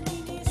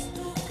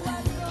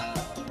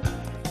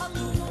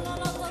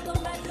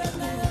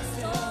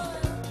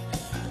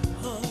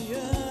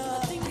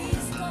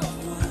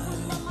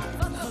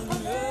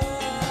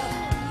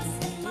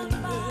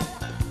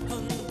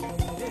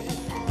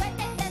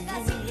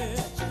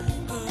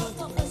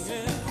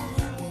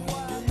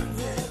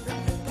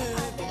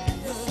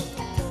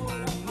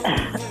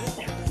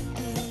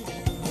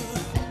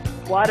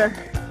 Water.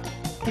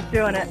 Keep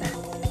doing it.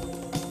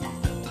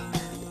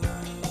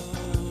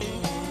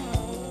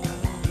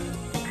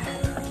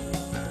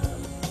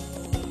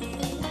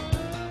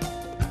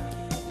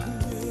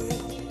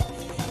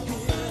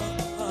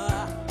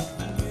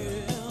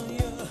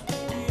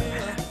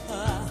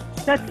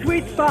 That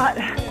sweet spot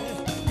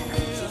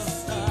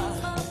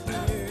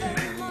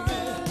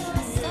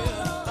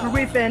where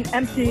we've been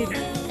emptied,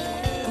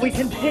 we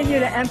continue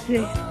to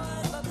empty.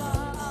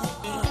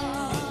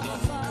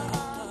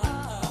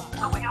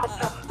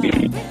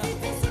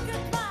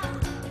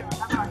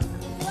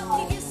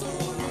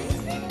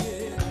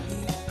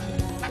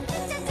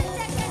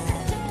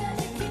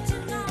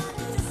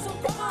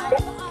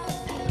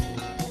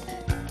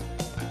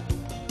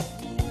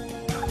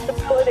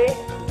 Possibility.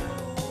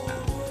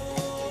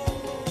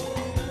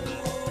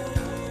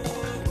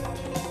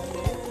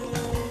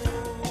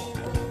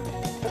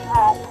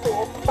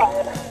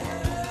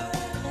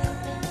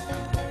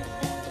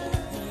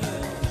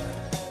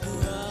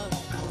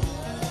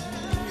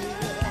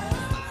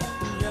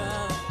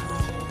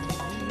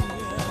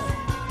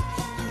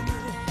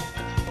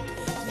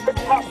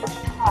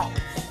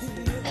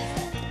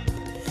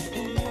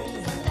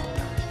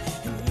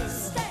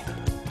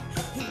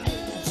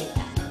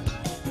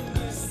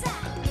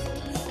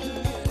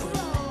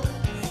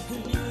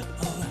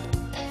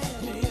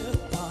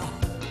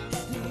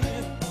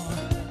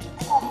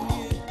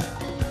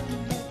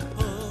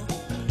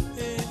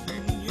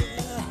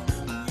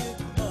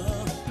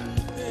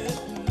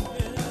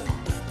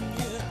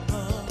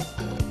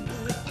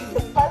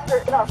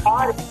 In our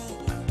body.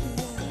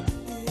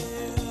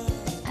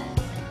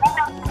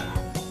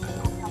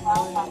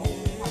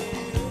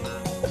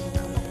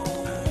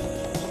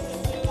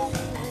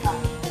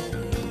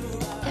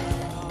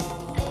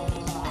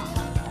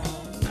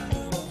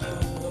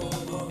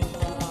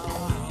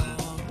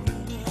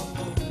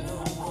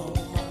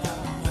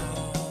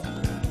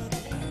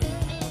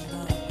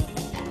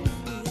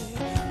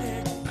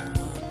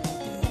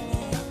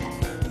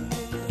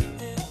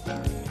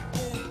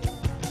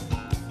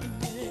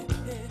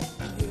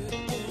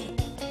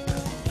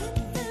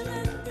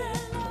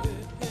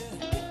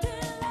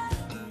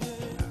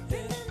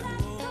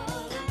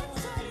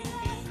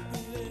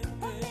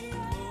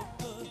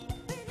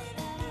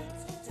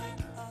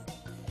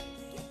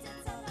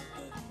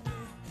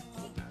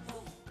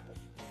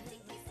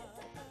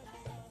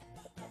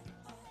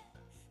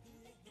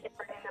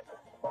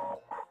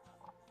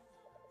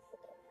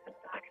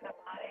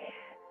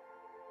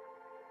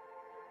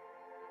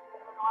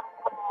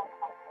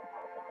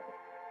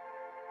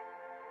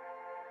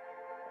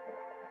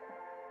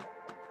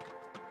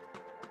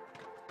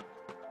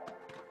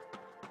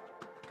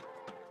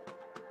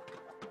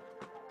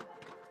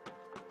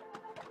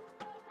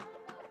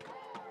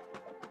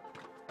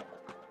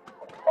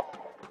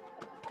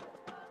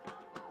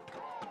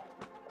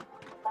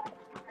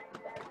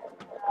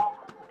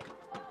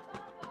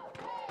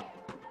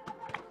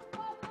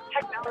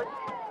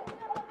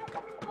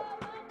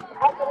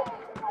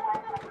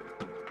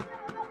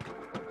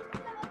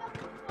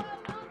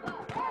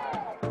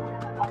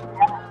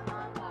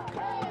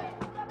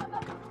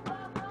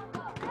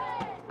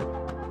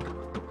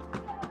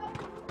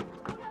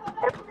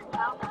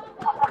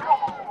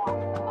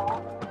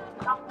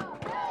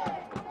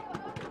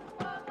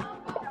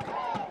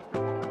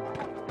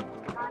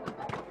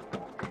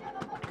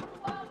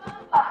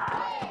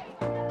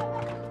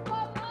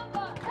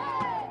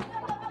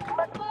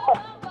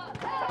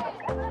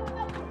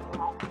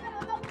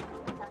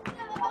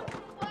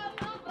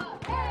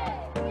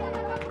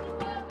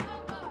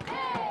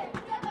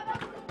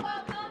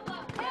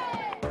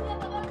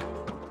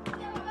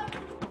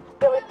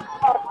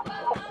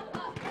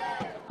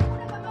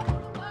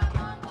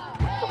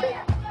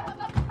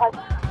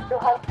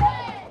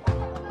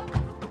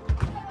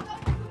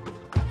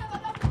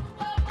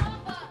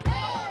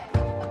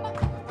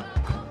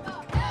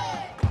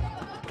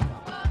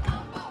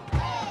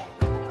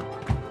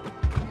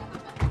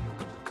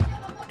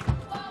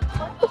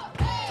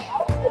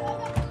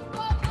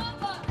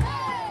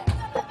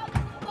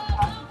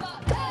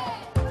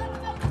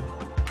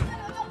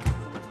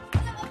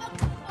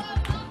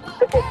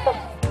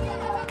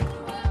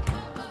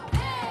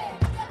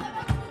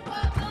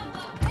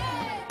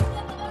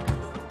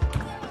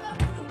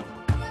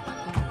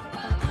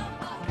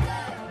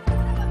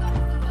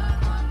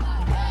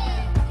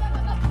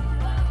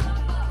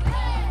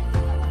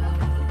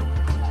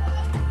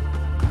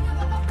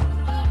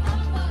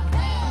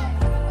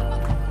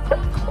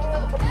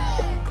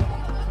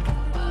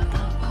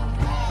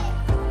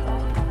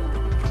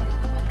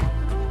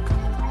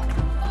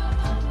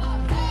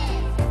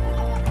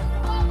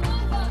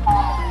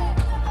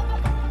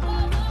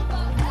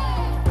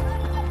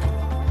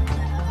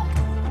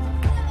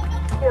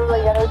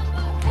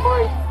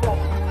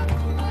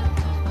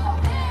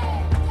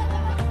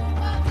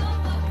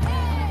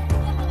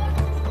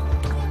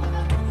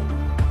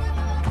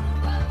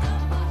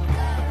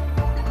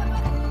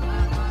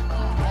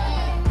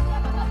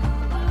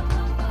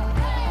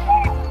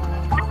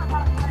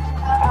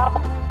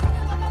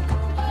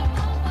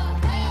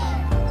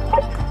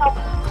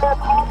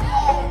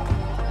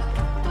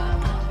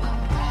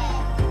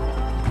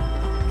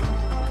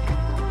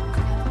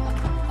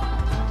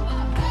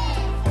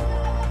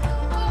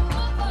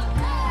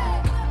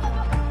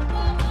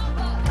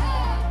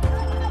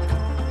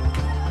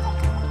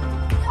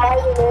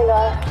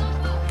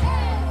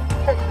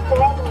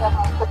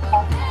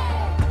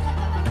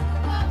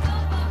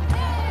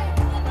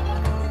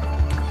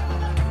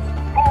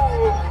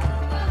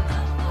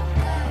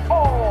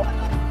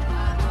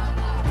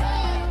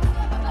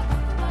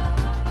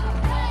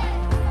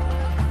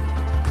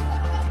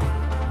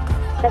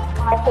 That's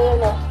my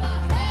feeling.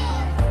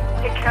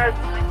 Because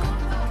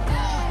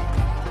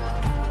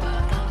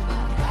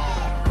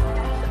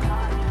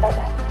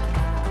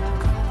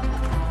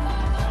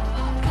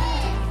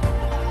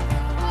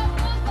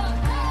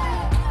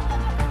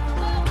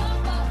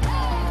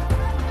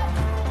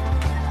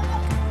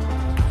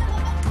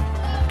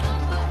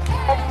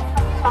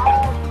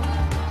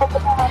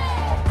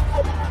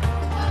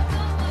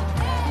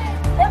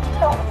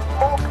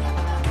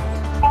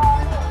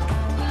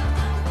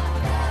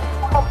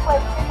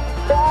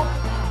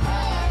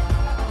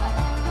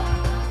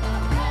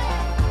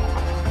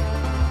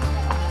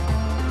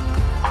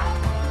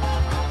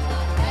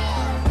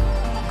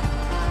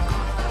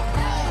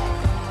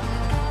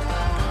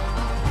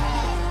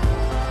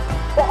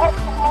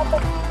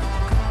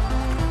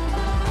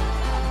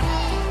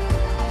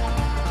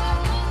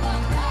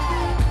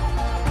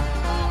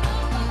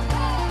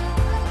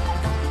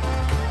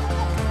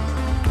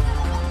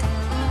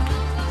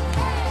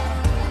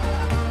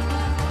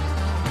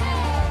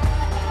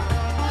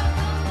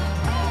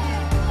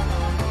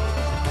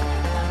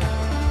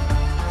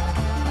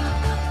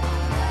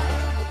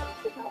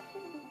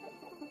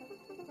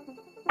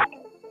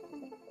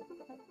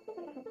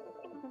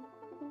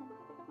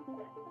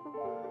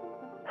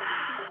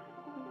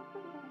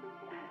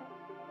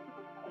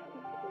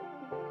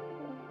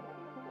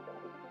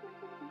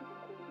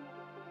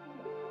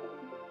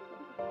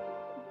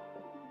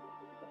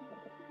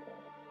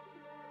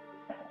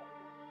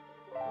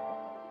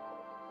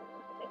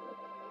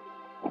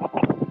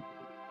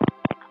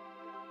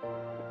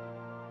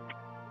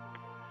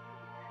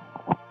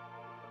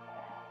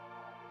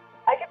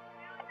I can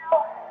feel you now.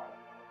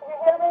 Can you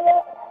hear me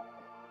yet?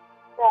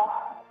 No.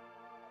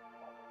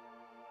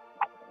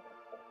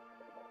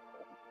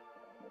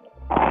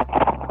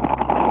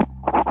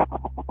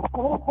 I'm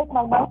going to take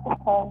my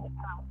microphone.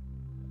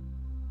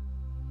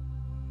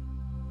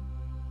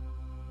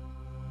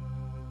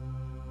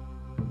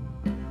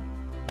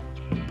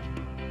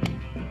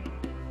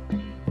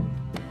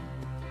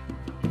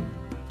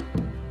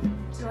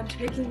 So I'm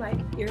taking my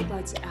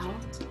earbuds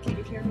out. Can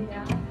you hear me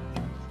now?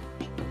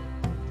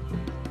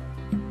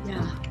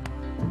 Yeah,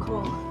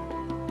 cool.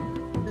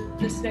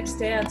 This next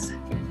dance,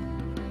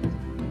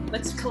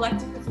 let's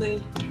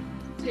collectively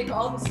take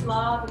all this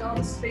love and all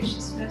this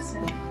spaciousness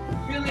and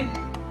really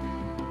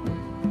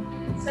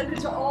send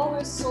it to all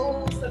those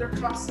souls that are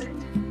crossing.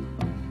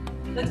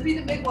 Let's be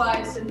the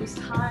midwives in these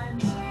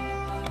times,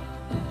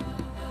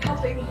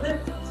 helping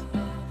lift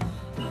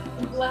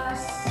and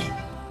bless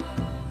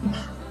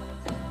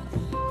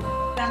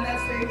them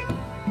as they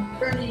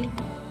journey.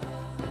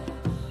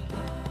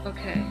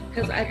 Okay,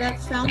 because that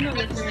sound that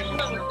we're hearing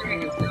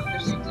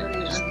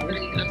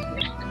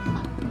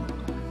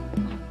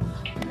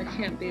I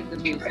can't beat the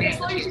music. As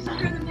long as you can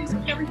hear the music,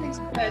 everything's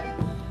good.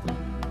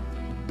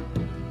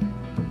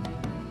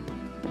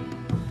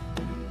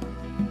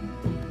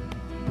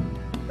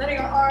 Letting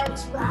our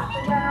arms wrap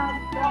around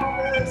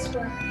all those who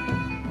are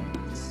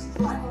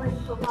struggling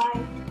for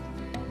life.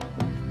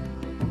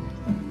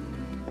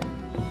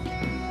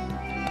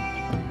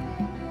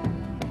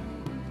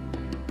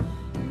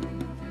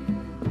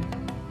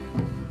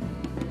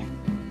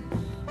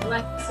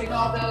 Blessing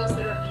all those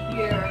that are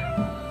here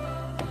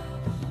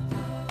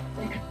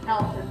in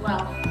health and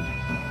wealth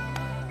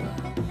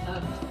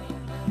of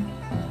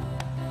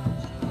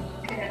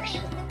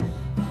connection.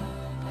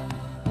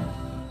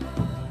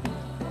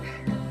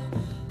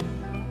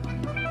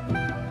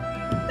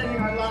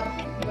 Sending our love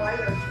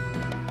brighter.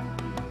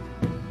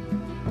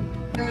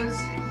 Those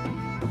who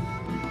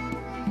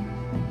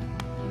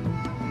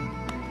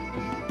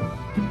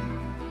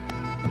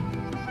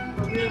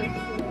are really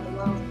feeling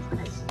alone.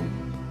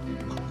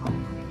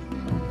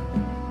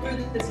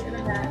 Through this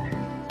internet,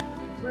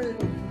 through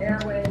the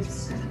airwaves.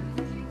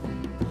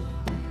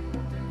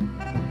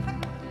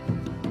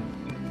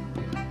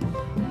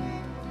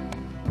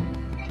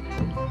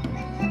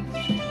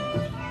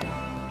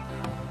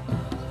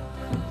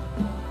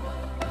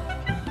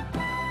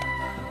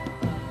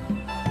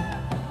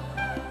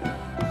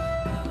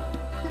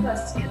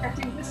 Us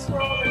connecting this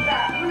world and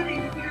that,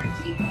 rooting very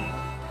deep.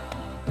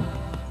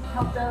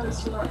 Help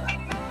those who are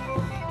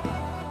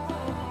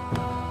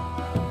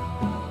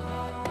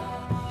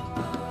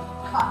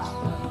caught,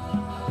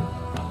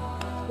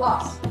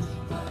 lost.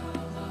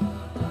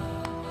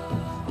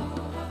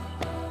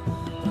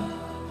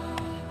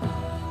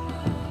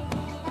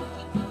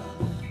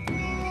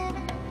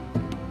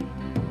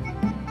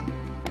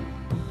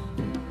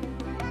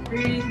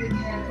 Breathing in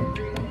and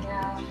breathing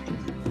out.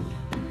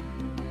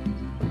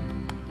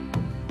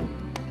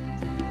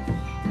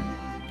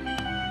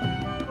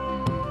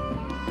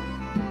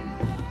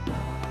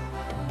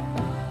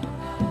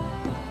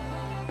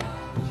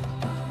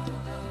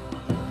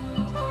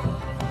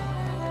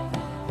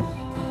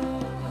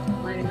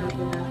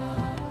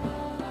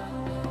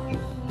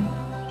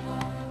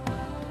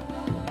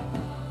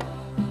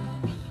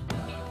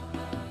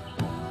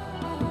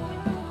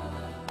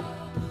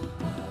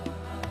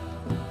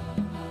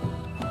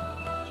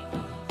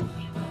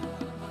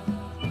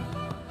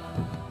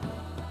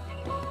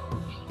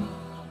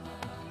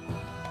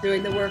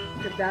 doing the work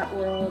of that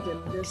world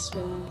and this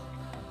world.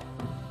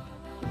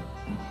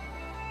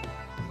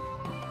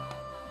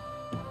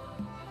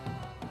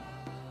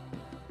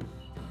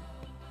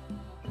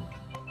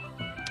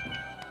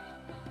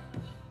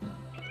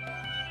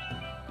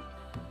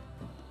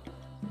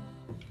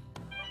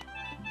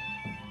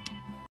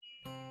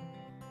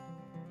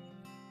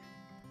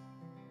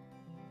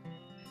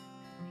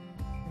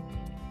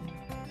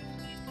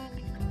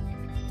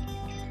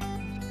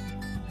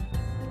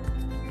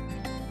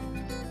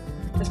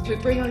 As we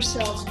bring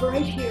ourselves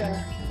right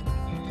here,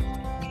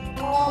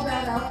 all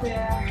that out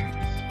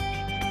there,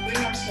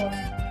 bring ourselves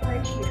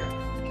right here.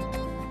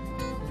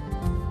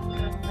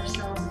 Bring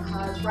ourselves a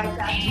hug right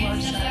back to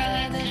ourselves. These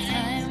are the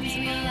times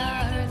we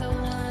are the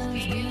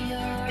ones we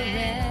are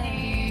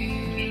ready.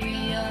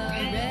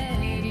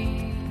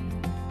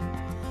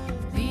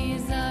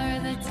 These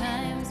are the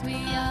times we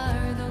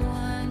are the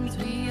ones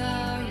we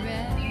are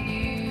ready.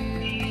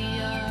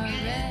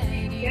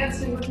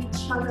 Dancing with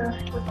each other,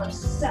 with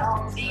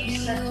ourselves, The our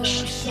center of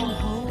ocean soul.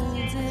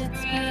 holds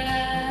its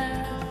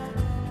breath.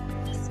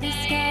 The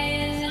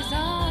sky is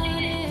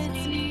on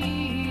its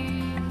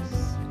knees.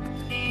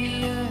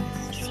 The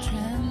earth is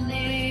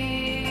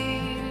trembling,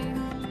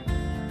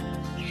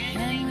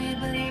 and we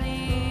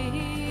believe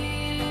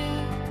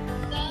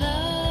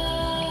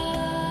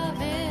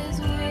love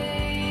is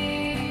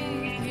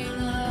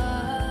waking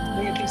up.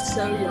 May it be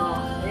so,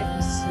 y'all. May it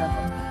be so.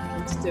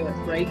 Let's do it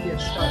right here.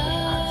 Start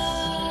with us.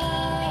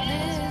 Love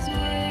is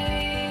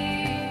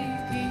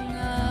waking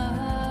up.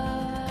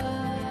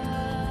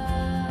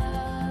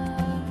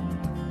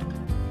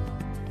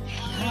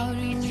 How do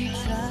we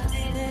trust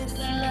this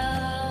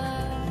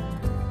love?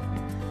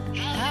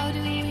 How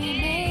do we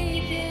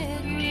make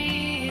it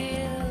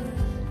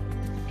real?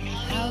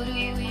 How do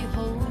we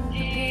hold the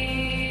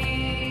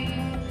pain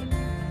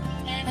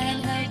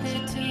and help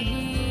it to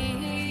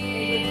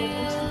heal?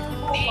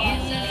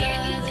 These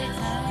are the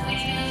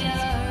times we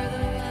are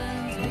the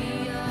ones we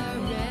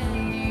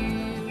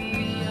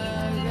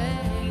are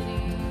ready.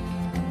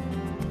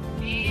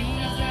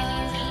 These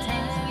are the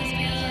times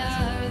we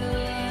are the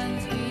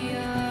ones we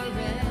are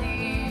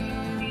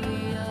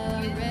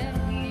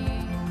ready.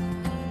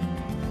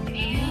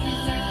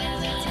 These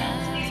are the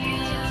times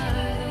we are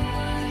the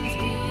ones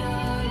we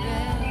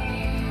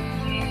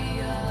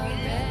are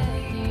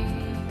ready.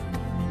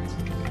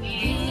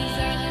 These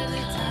are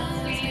the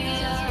times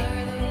we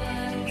are the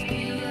ones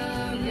we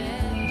are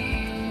ready.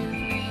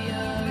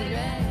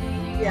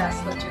 Yes,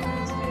 let your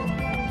hands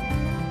move.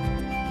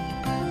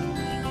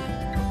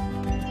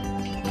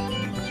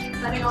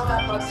 Letting all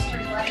that love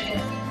stream right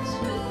in.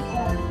 Straight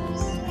ahead.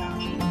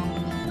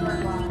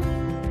 Your line.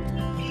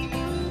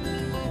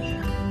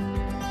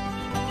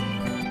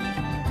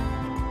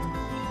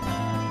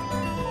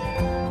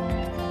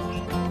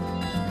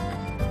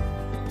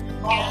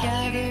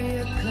 Gather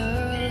your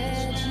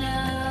courage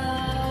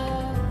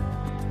now.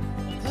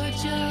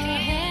 Put your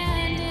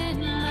hand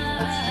in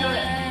Let's do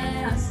it.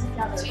 mine. Hands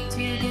together.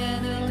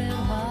 Together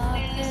we'll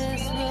walk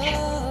this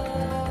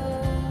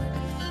road.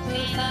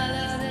 We'll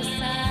follow the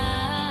signs.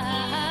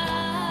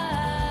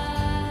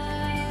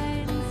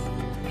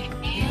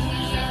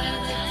 These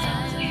are the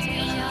times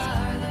we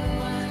are the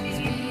ones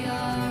we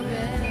are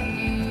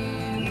ready.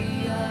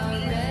 We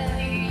are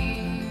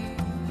ready.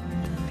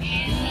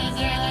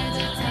 These are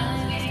the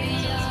times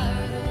we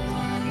are the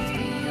ones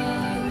we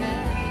are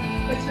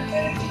ready. Let your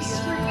energy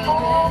stream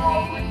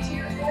all into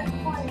your head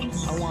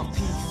points. I want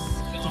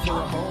peace to fill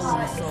a hole in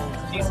my soul.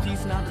 Is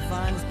peace not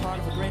defined as part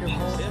of a greater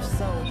whole? If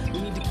so, we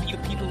need to keep the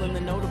people in the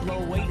know to blow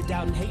away the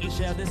doubt and hate and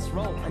share this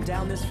road. And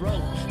down this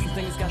road,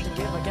 something's got to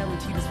give. I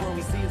guarantee this world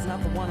we see is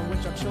not the one in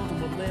which our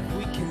children will live.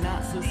 We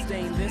cannot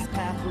sustain this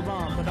path we're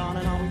on, but on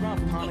and on we run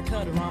from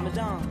Hanukkah to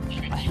Ramadan.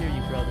 I hear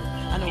you, brother.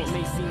 I know it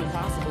may seem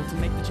impossible to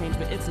make the change,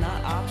 but it's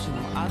not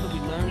optional. Either we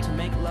learn to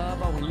make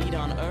love all we need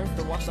on earth,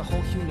 or watch the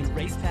whole human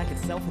race pack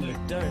itself in the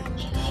dirt.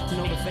 To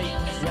know the fate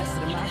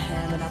rested in my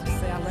hand, and not to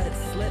say I let it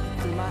slip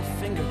through my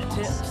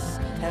fingertips.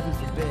 Heaven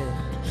forbid.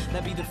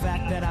 That be the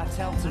fact that I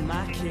tell to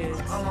my kids.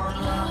 I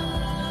want love,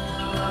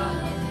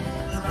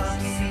 love, love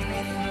to see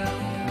me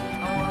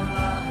through. I want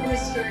love,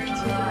 Whispering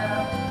to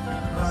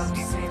them. love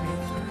to see me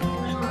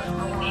through.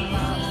 I want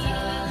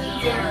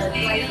love,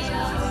 Good. Right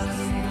now. love to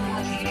see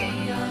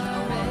me through.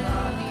 I want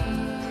love,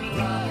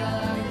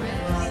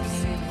 love, love to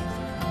see me through.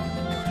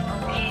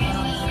 I want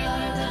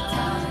love,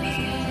 love to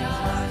see me through.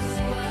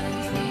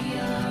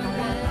 I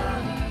want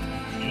love,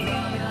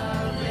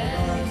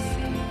 love to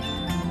see me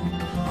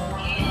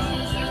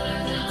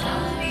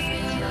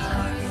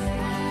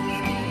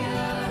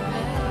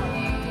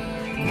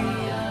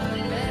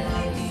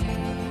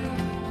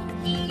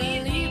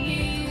Believe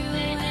me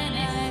when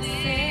I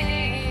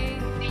say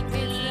it's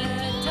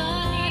the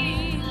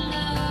dawning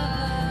love.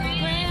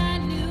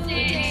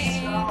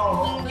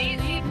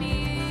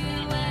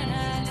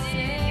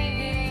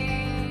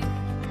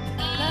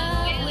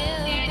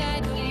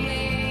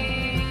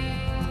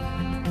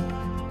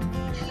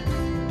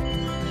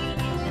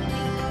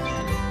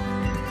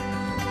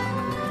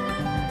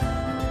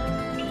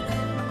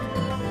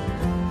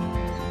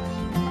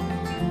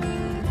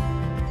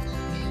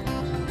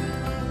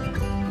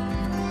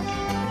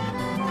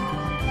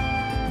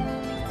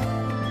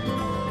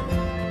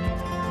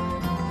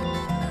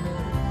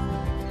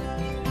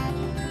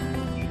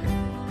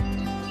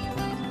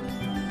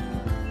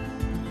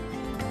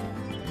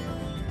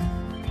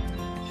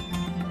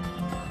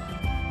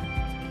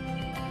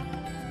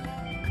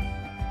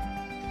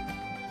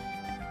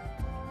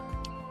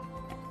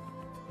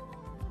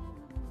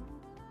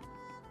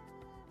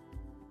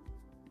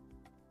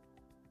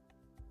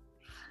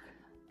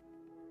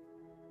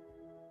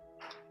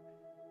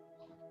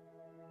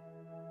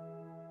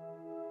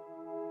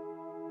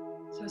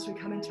 as we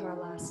come into our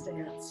last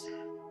dance.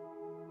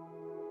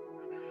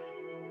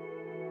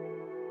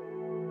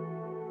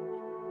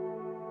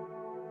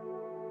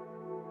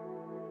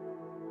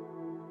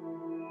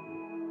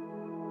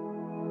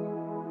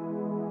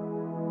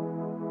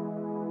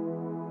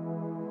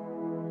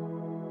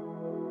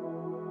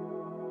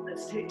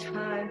 Let's take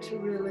time to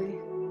really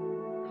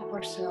help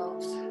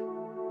ourselves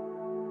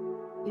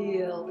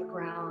feel the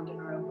ground in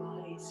our own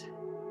bodies.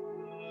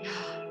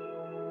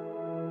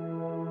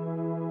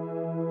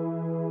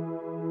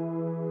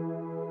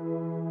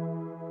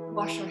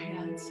 Wash our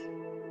hands.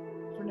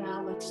 For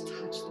now, let's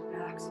touch the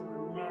backs of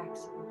our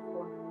necks and our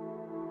forehead.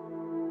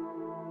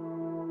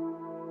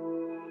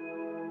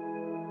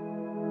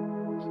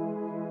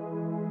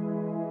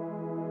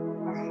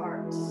 Our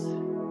hearts.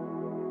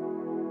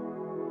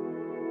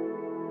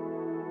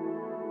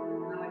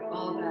 Allowing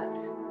all that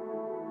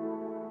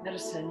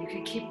medicine. You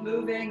can keep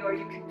moving or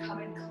you can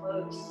come in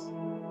close.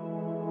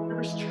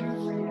 Whatever's true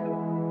for you.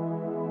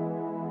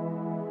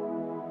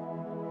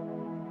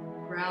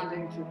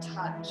 Grounding through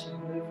touch and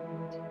movement.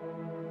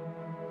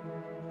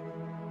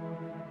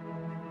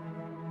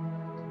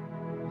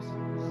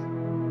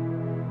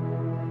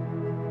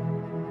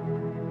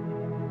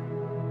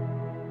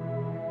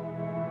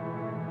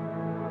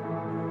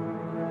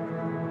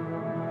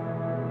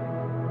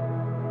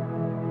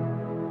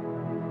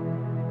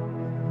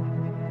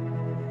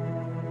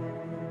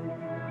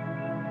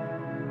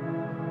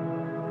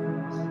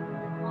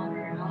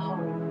 Honoring all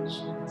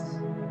emotions.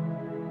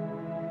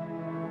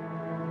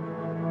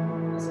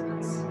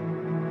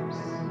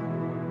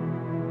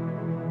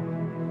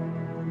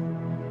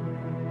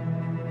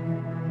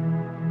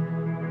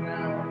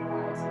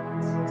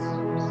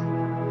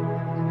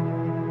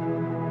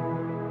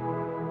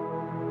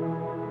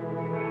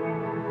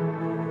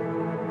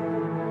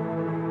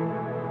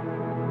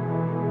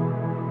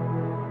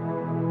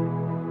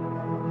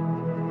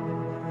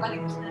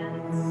 Letting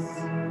planets,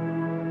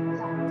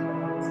 planetoids, and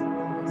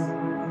galaxies.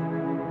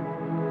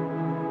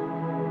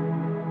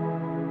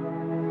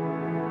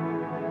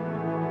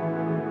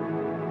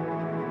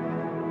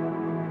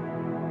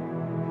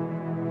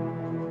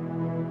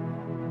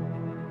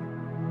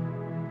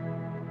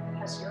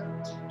 Has your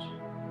attention.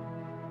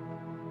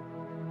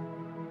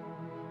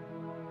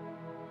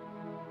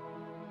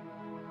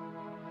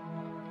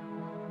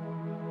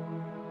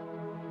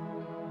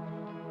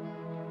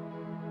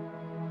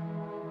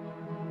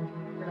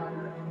 Here on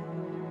Earth.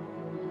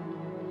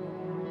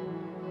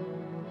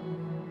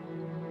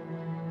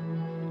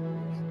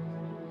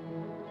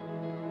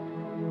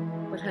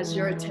 What has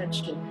your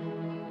attention?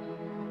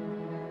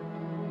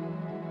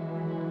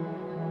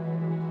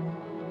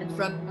 And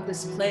from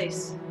this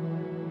place,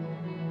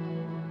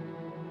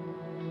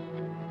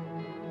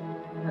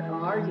 what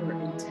are your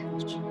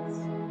intentions?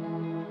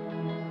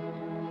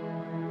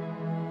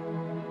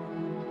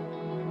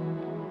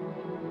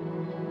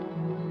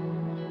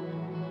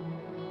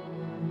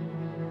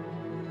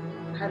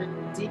 How to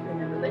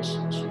deepen a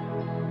relationship?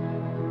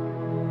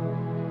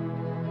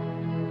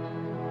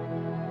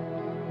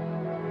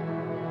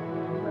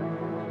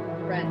 A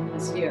friend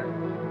is here.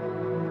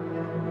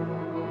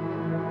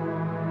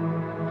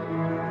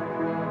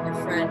 Your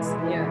friend's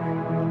near.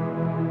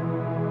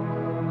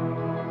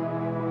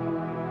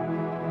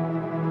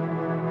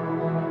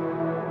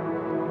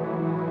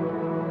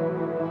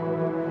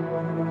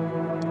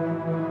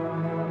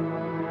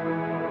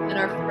 And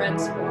our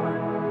friends gone.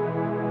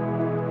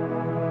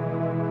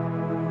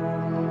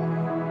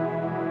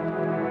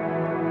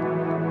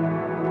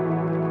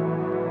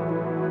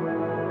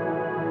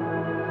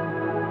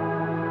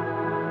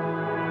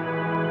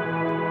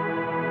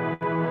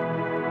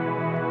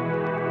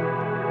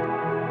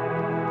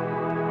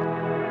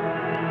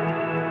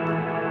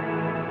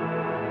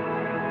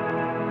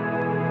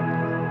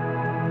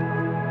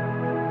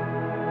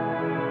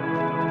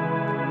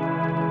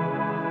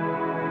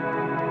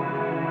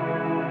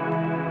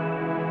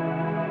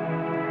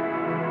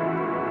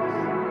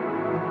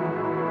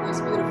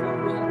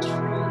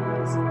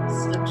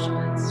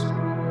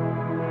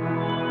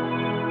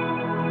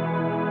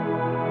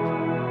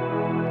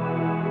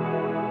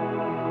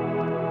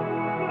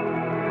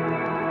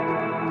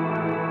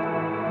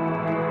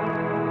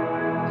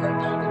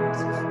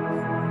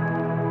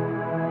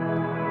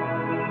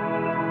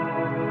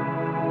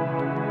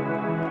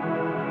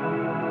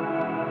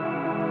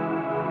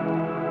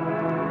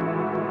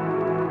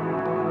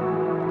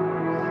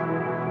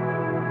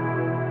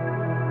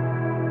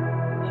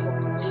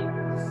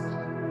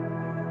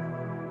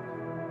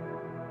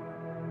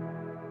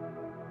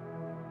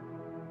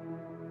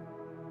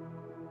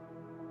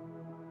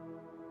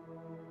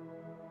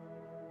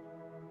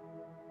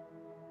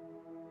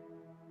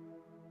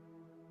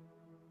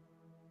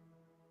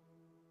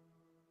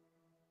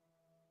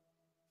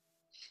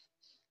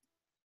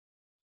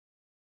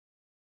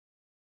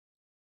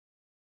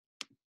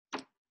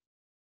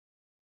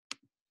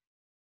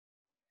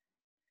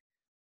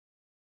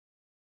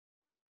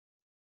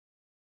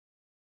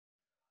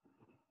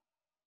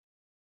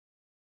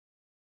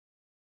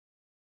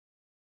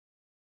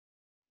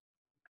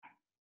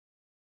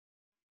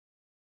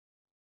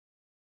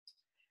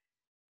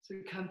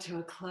 we come to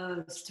a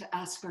close, to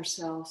ask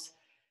ourselves,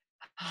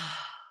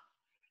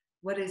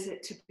 what is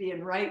it to be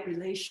in right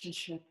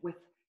relationship with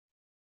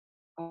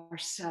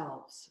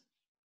ourselves,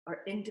 our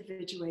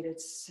individuated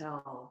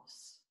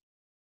selves,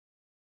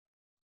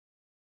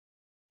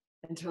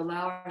 and to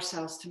allow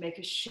ourselves to make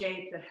a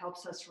shape that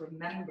helps us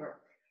remember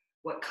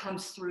what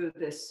comes through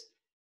this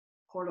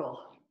portal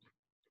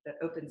that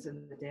opens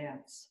in the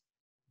dance.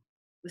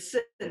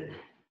 Listen.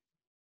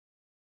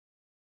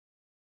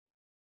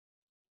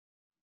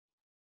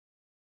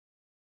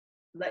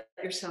 Let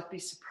yourself be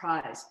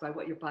surprised by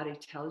what your body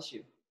tells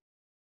you.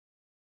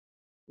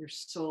 Your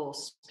soul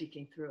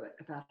speaking through it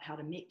about how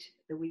to meet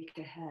the week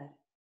ahead.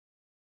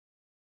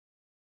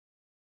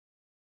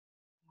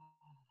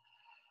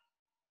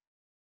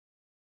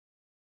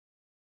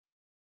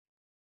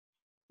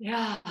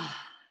 Yeah.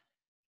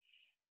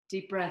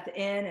 Deep breath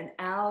in and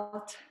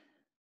out.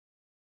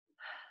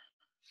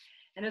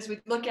 And as we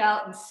look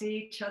out and see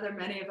each other,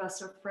 many of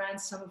us are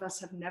friends, some of us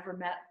have never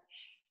met.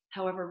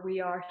 However,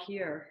 we are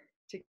here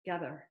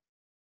together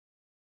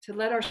to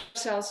let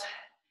ourselves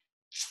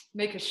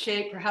make a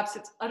shape. Perhaps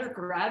it's utter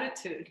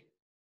gratitude,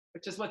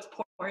 which is what's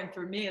pouring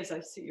through me as I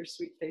see your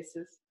sweet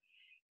faces.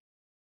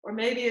 Or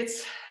maybe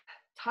it's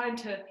time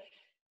to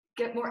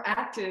get more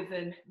active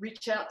and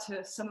reach out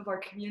to some of our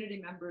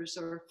community members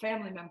or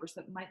family members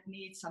that might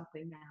need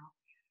something now.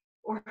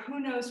 Or who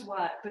knows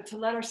what, but to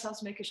let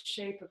ourselves make a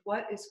shape of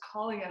what is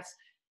calling us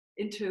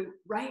into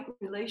right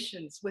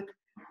relations with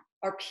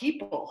our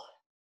people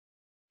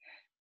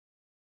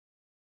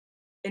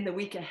in the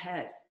week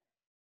ahead.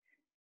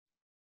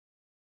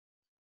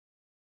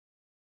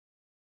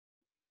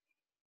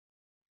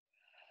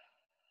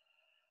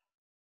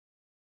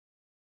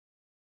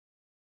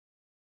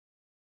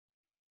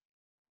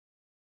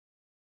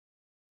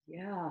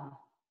 Yeah,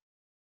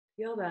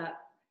 feel that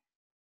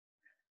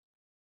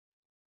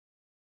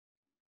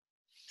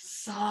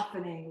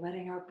softening,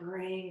 letting our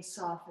brain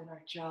soften,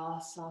 our jaw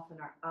soften,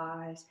 our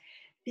eyes,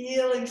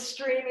 feeling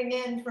streaming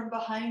in from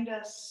behind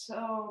us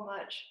so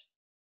much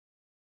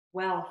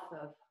wealth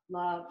of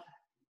love.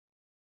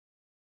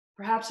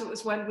 Perhaps it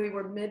was when we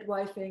were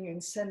midwifing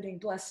and sending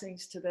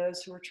blessings to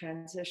those who were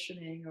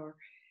transitioning or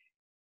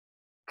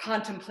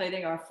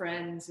contemplating our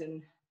friends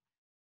in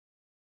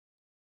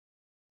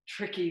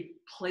tricky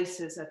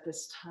places at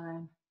this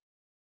time.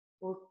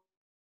 We'll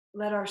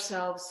let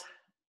ourselves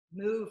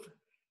move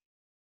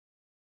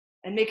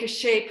and make a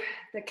shape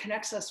that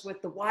connects us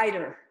with the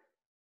wider,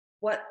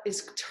 what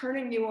is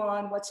turning you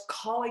on, what's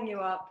calling you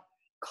up,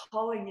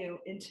 calling you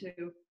into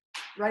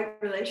right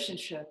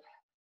relationship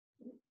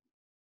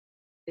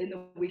in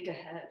the week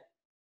ahead.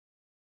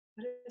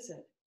 What is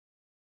it?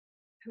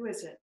 Who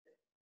is it?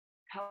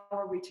 How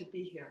are we to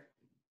be here?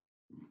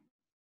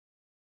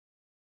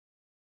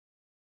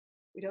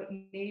 We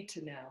don't need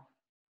to know.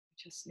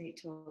 We just need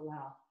to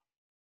allow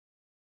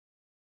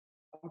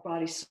our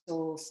body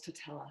souls to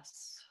tell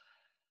us.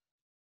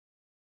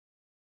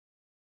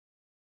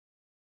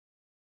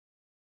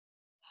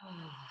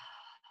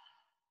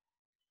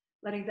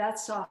 Letting that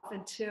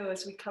soften too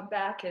as we come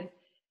back and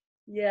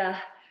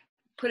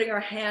putting our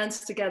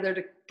hands together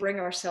to bring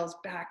ourselves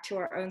back to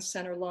our own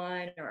center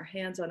line, or our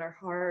hands on our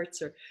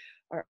hearts, or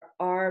our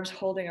arms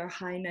holding our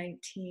high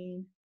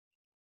 19.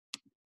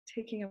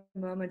 Taking a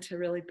moment to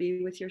really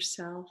be with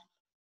yourself.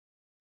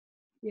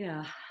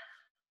 Yeah.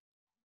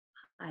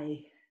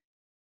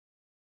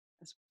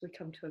 As we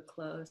come to a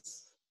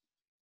close,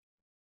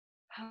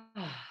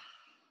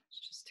 let's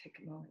just take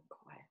a moment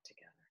quiet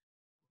together.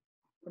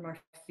 From our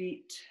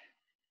feet,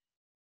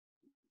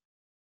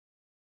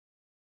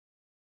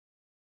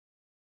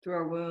 through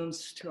our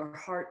wombs to our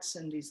hearts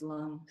and these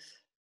lungs,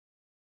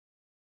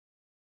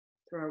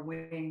 through our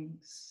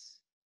wings,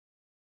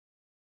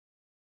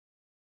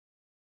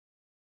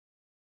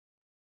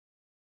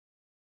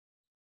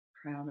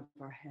 crown of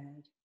our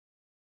head.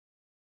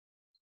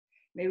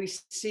 May we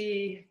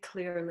see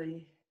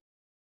clearly,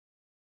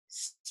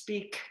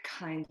 speak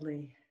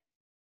kindly,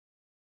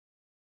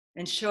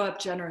 and show up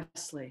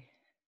generously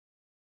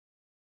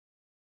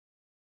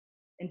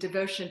in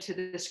devotion to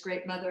this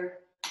great mother,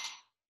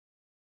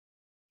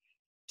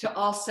 to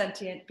all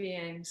sentient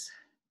beings,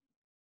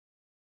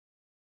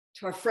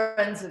 to our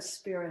friends of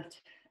spirit,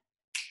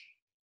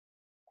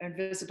 our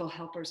invisible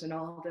helpers, and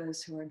all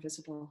those who are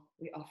invisible.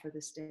 We offer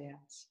this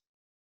dance.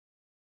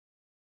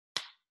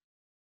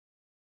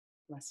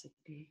 Blessed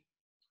be.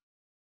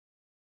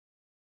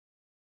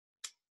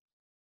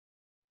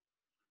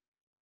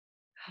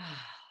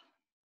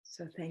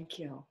 So thank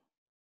you.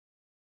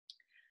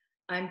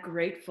 I'm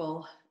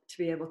grateful to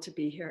be able to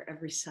be here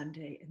every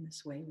Sunday in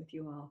this way with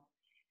you all.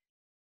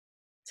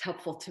 It's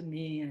helpful to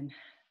me, and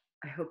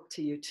I hope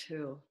to you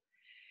too.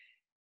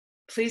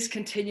 Please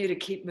continue to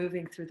keep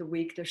moving through the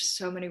week. There's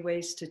so many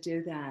ways to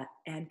do that,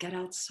 and get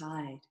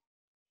outside.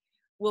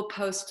 We'll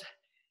post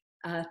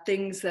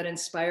things that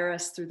inspire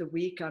us through the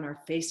week on our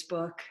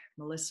Facebook,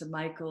 Melissa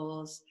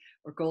Michaels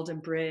or Golden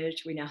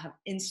Bridge. We now have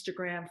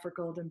Instagram for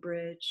Golden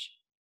Bridge.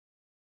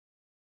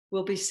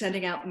 We'll be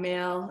sending out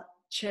mail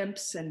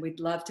chimps, and we'd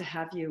love to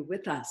have you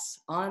with us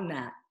on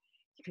that.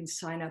 You can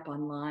sign up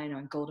online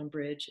on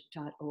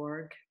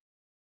goldenbridge.org.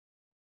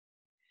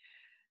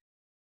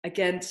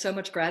 Again, so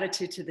much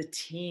gratitude to the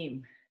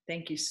team.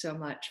 Thank you so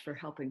much for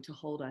helping to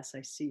hold us.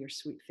 I see your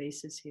sweet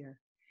faces here.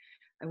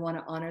 I want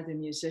to honor the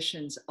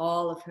musicians,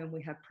 all of whom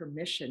we have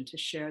permission to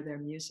share their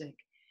music.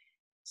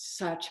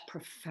 Such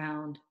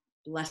profound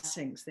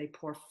blessings they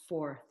pour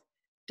forth.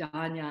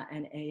 Danya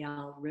and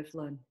Eyal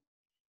Rivlin,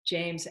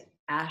 James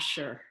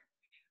Asher,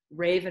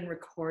 Raven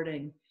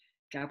Recording,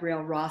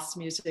 Gabrielle Ross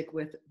music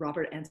with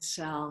Robert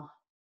Ansel,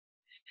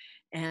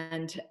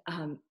 and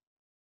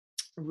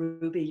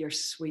Ruby, your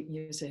sweet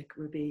music.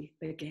 Ruby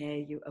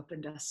Begay, you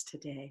opened us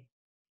today.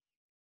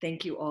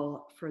 Thank you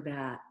all for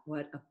that.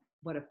 What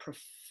a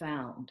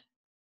profound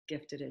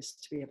gift it is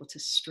to be able to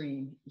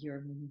stream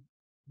your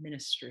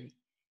ministry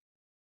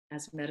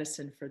as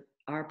medicine for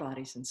our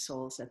bodies and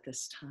souls at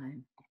this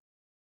time.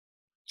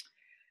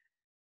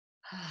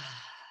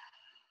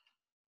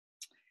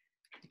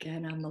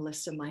 Again, I'm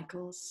Melissa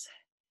Michaels,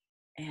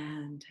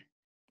 and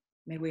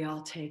may we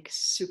all take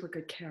super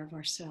good care of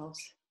ourselves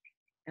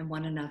and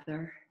one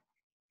another.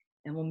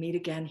 And we'll meet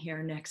again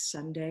here next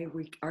Sunday.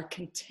 We are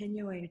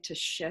continuing to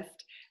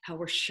shift how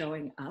we're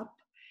showing up.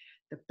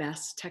 The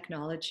best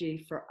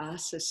technology for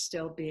us is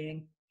still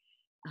being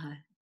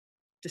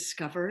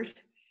discovered.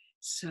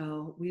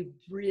 So we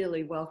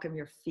really welcome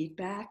your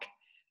feedback.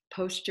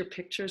 Post your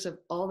pictures of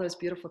all those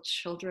beautiful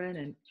children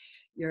and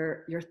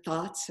your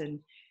thoughts and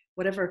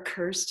whatever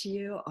occurs to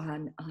you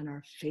on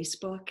our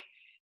Facebook.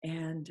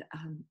 And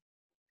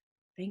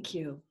thank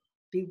you.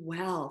 Be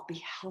well,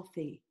 be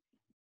healthy,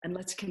 and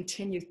let's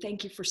continue.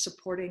 Thank you for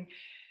supporting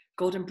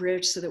Golden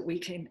Bridge so that we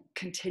can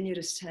continue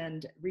to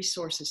send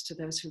resources to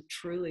those who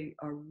truly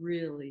are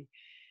really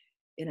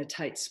in a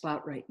tight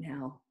spot right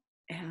now.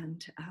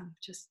 And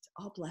just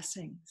all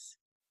blessings.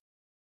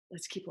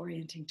 Let's keep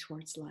orienting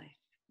towards life.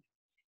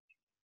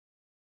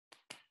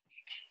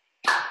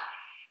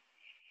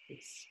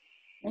 Peace.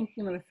 Thank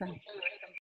you, Melissa.